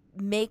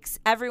makes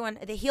everyone,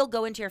 he'll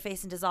go into your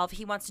face and dissolve.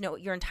 He wants to know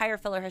your entire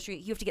filler history.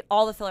 You have to get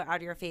all the filler out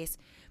of your face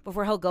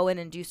before he'll go in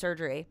and do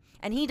surgery.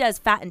 And he does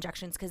fat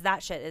injections because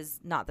that shit is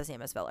not the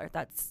same as filler.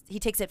 He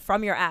takes it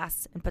from your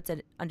ass and puts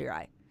it under your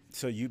eye.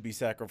 So you'd be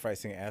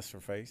sacrificing ass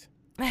for face?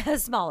 A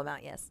small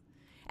amount, yes.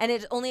 And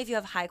it's only if you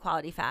have high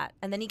quality fat.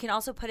 And then you can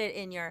also put it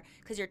in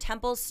because your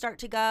temples start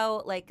to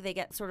go, they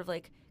get sort of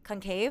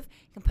concave.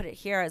 You can put it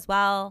here as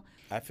well.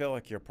 I feel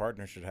like your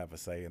partner should have a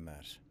say in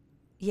that.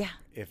 Yeah.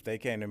 If they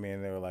came to me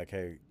and they were like,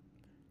 "Hey,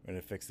 we're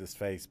gonna fix this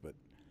face, but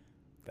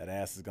that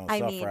ass is gonna I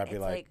suffer," mean, I'd be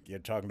it's like, "You're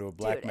talking to a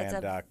black dude,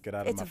 man, doc. Get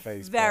out of my face."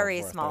 It's a very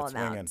before I small start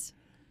swinging." amount.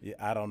 Yeah,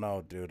 I don't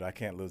know, dude. I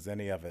can't lose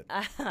any of it.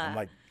 I'm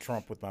like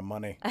Trump with my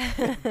money,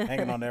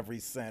 hanging on every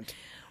cent.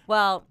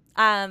 Well,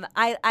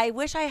 I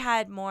wish I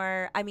had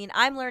more. I mean,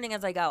 I'm learning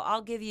as I go.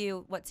 I'll give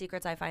you what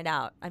secrets I find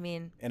out. I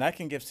mean, And I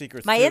can give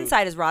secrets. my too,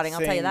 inside is rotting. I'll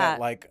tell you saying that.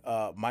 Like,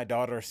 my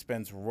daughter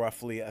spends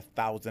roughly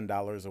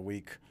 $1,000 a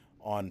week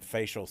on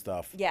facial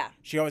stuff. Yeah.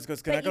 She always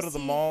goes, "Can But I go you to the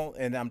see- mall?"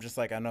 And I'm just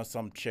like, I know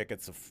some chick at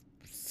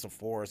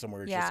Sephora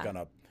somewhere is Yeah. just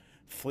gonna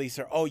fleece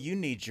her. "Oh, you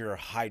need your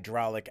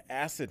hydraulic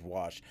acid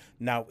wash.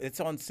 Now it's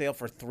on sale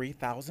for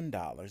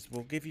 $3,000.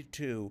 We'll give you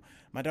 2."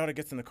 My daughter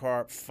gets in the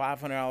car,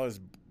 $500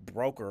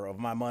 broker of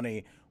my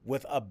money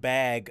with a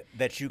bag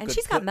that you And could.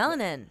 she's got put-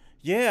 melanin.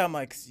 Yeah, I'm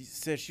like,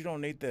 "Sis, you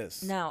don't need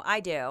this. No, I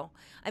do.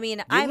 I mean,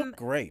 You I'm look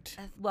great."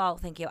 well,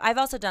 thank you. I've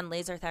also done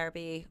laser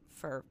therapy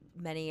for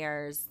many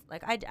years.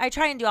 Like I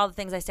try and do all the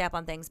things. I stay up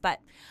on things,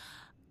 but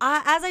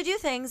as I do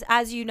things,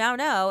 as you now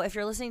know, if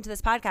you're listening to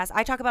this podcast,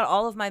 I talk about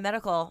all of my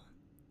medical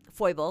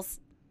foibles.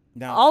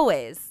 Now,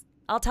 Always,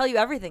 I'll tell you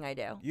everything I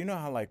do. you know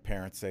how like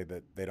parents say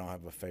that they don't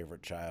have a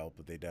favorite child,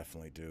 but they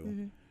definitely do.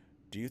 Mm-hmm.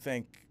 Do you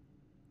think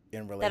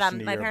in relation That I'm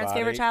to my your parents' body,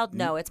 favorite child?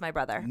 No, it's my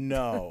brother.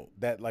 No,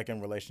 that like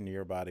in relation to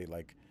your body,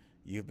 like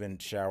you've been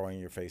showering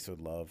your face with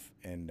love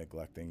and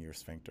neglecting your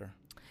sphincter?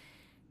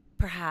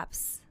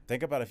 Perhaps.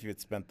 Think about if you had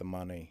spent the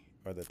money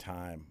or the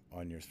time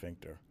on your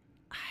sphincter.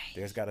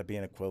 There's got to be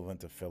an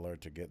equivalent of filler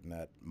to getting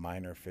that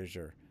minor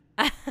fissure.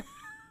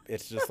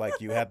 It's just like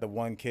you had the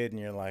one kid and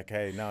you're like,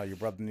 "Hey, no, your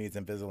brother needs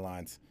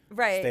Invisaligns.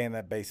 Right. Stay in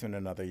that basement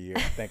another year.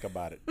 Think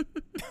about it."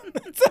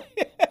 That's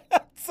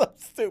so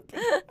stupid.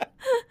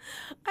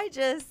 I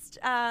just,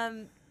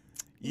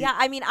 yeah,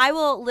 I mean, I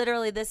will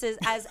literally, this is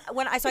as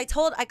when I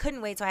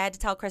couldn't wait. So I had to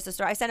tell Chris the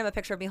story. I sent him a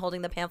picture of me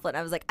holding the pamphlet and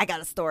I was like, "I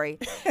got a story."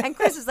 And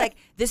Chris was like,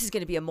 "This is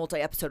going to be a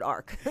multi-episode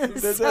arc."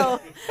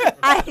 So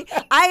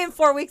I in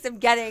 4 weeks am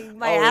getting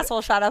my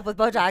asshole shot up with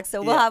Botox.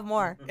 So we'll have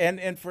more.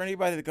 And for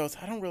anybody that goes,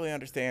 "I don't really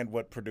understand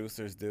what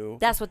producers do."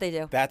 That's what they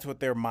do. That's what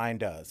their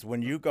mind does.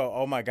 When you go,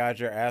 "Oh my God,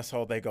 you're an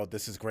asshole," they go,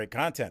 "This is great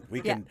content. We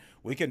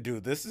can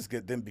do this. Is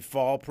good. Then be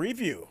fall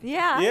preview."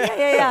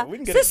 Yeah. We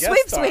can get This a is guest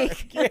sweeps star.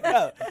 week.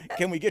 Yeah.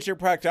 Can we get your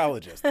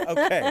proctologist?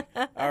 Okay.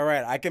 All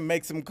right. I can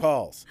make some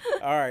calls.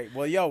 All right.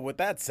 Well, yo, with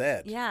that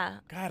said, Yeah.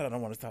 God, I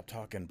don't want to stop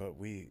talking, but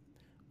we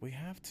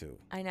have to.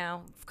 I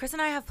know. Chris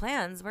and I have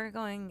plans. We're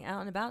going out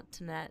and about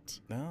tonight.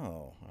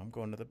 No, I'm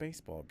going to the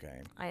baseball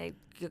game. I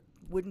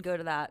wouldn't go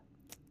to that.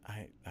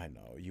 I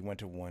know. You went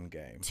to one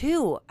game.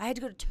 2. I had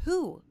to go to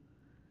 2.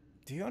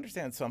 Do you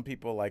understand some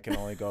people like can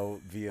only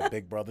go via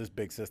Big Brothers,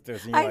 Big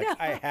Sisters? And I you're like,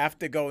 know. "I have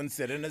to go and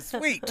sit in a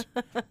suite."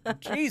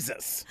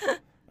 Jesus.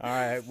 All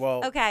right.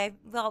 Well, Okay.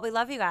 Well, we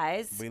love you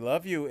guys. we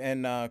love you.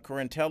 And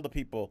Corinne, tell the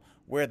people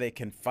where they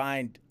can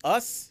find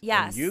us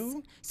Yes. and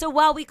you. So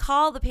while we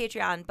call the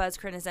Patreon, Buzz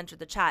Corinne has entered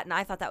the chat, and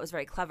I thought that was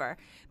very clever.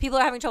 People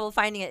are having trouble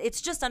finding it.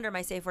 It's just under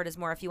my safe word is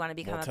more if you want to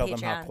become Well, a tell Patreon.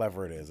 them how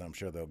clever it is. I'm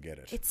sure they'll get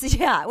it. It's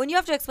when you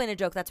have to explain a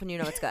joke, that's when you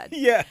know it's good.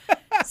 Yeah.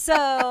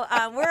 So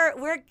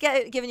we're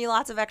giving you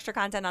lots of extra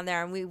content on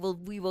there, and we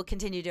will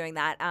continue doing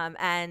that.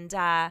 And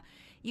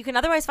you can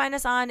otherwise find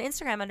us on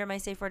Instagram under My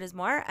Safe Word Is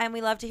More, and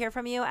we love to hear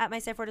from you at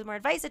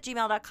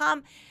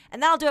mysafewordismoreadvice@gmail.com.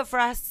 And that'll do it for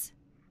us.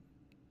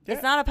 Yeah.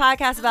 It's not a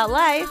podcast about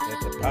life.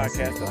 It's a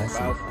podcast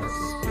about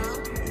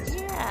business.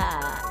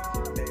 Yeah.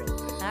 Nailed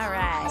it. All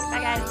right.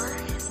 Bye, guys.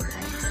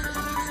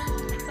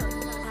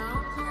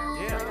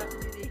 Yeah.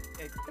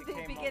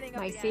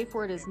 My Safe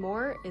Word Is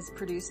More is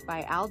produced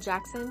by Al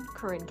Jackson,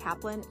 Corinne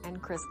Kaplan,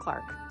 and Chris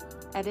Clark.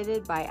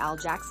 Edited by Al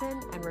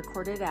Jackson and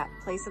recorded at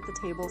Place at the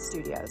Table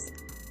Studios.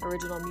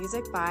 Original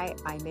music by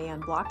I May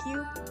Unblock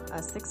You,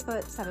 a 6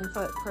 foot, 7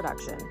 foot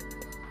production.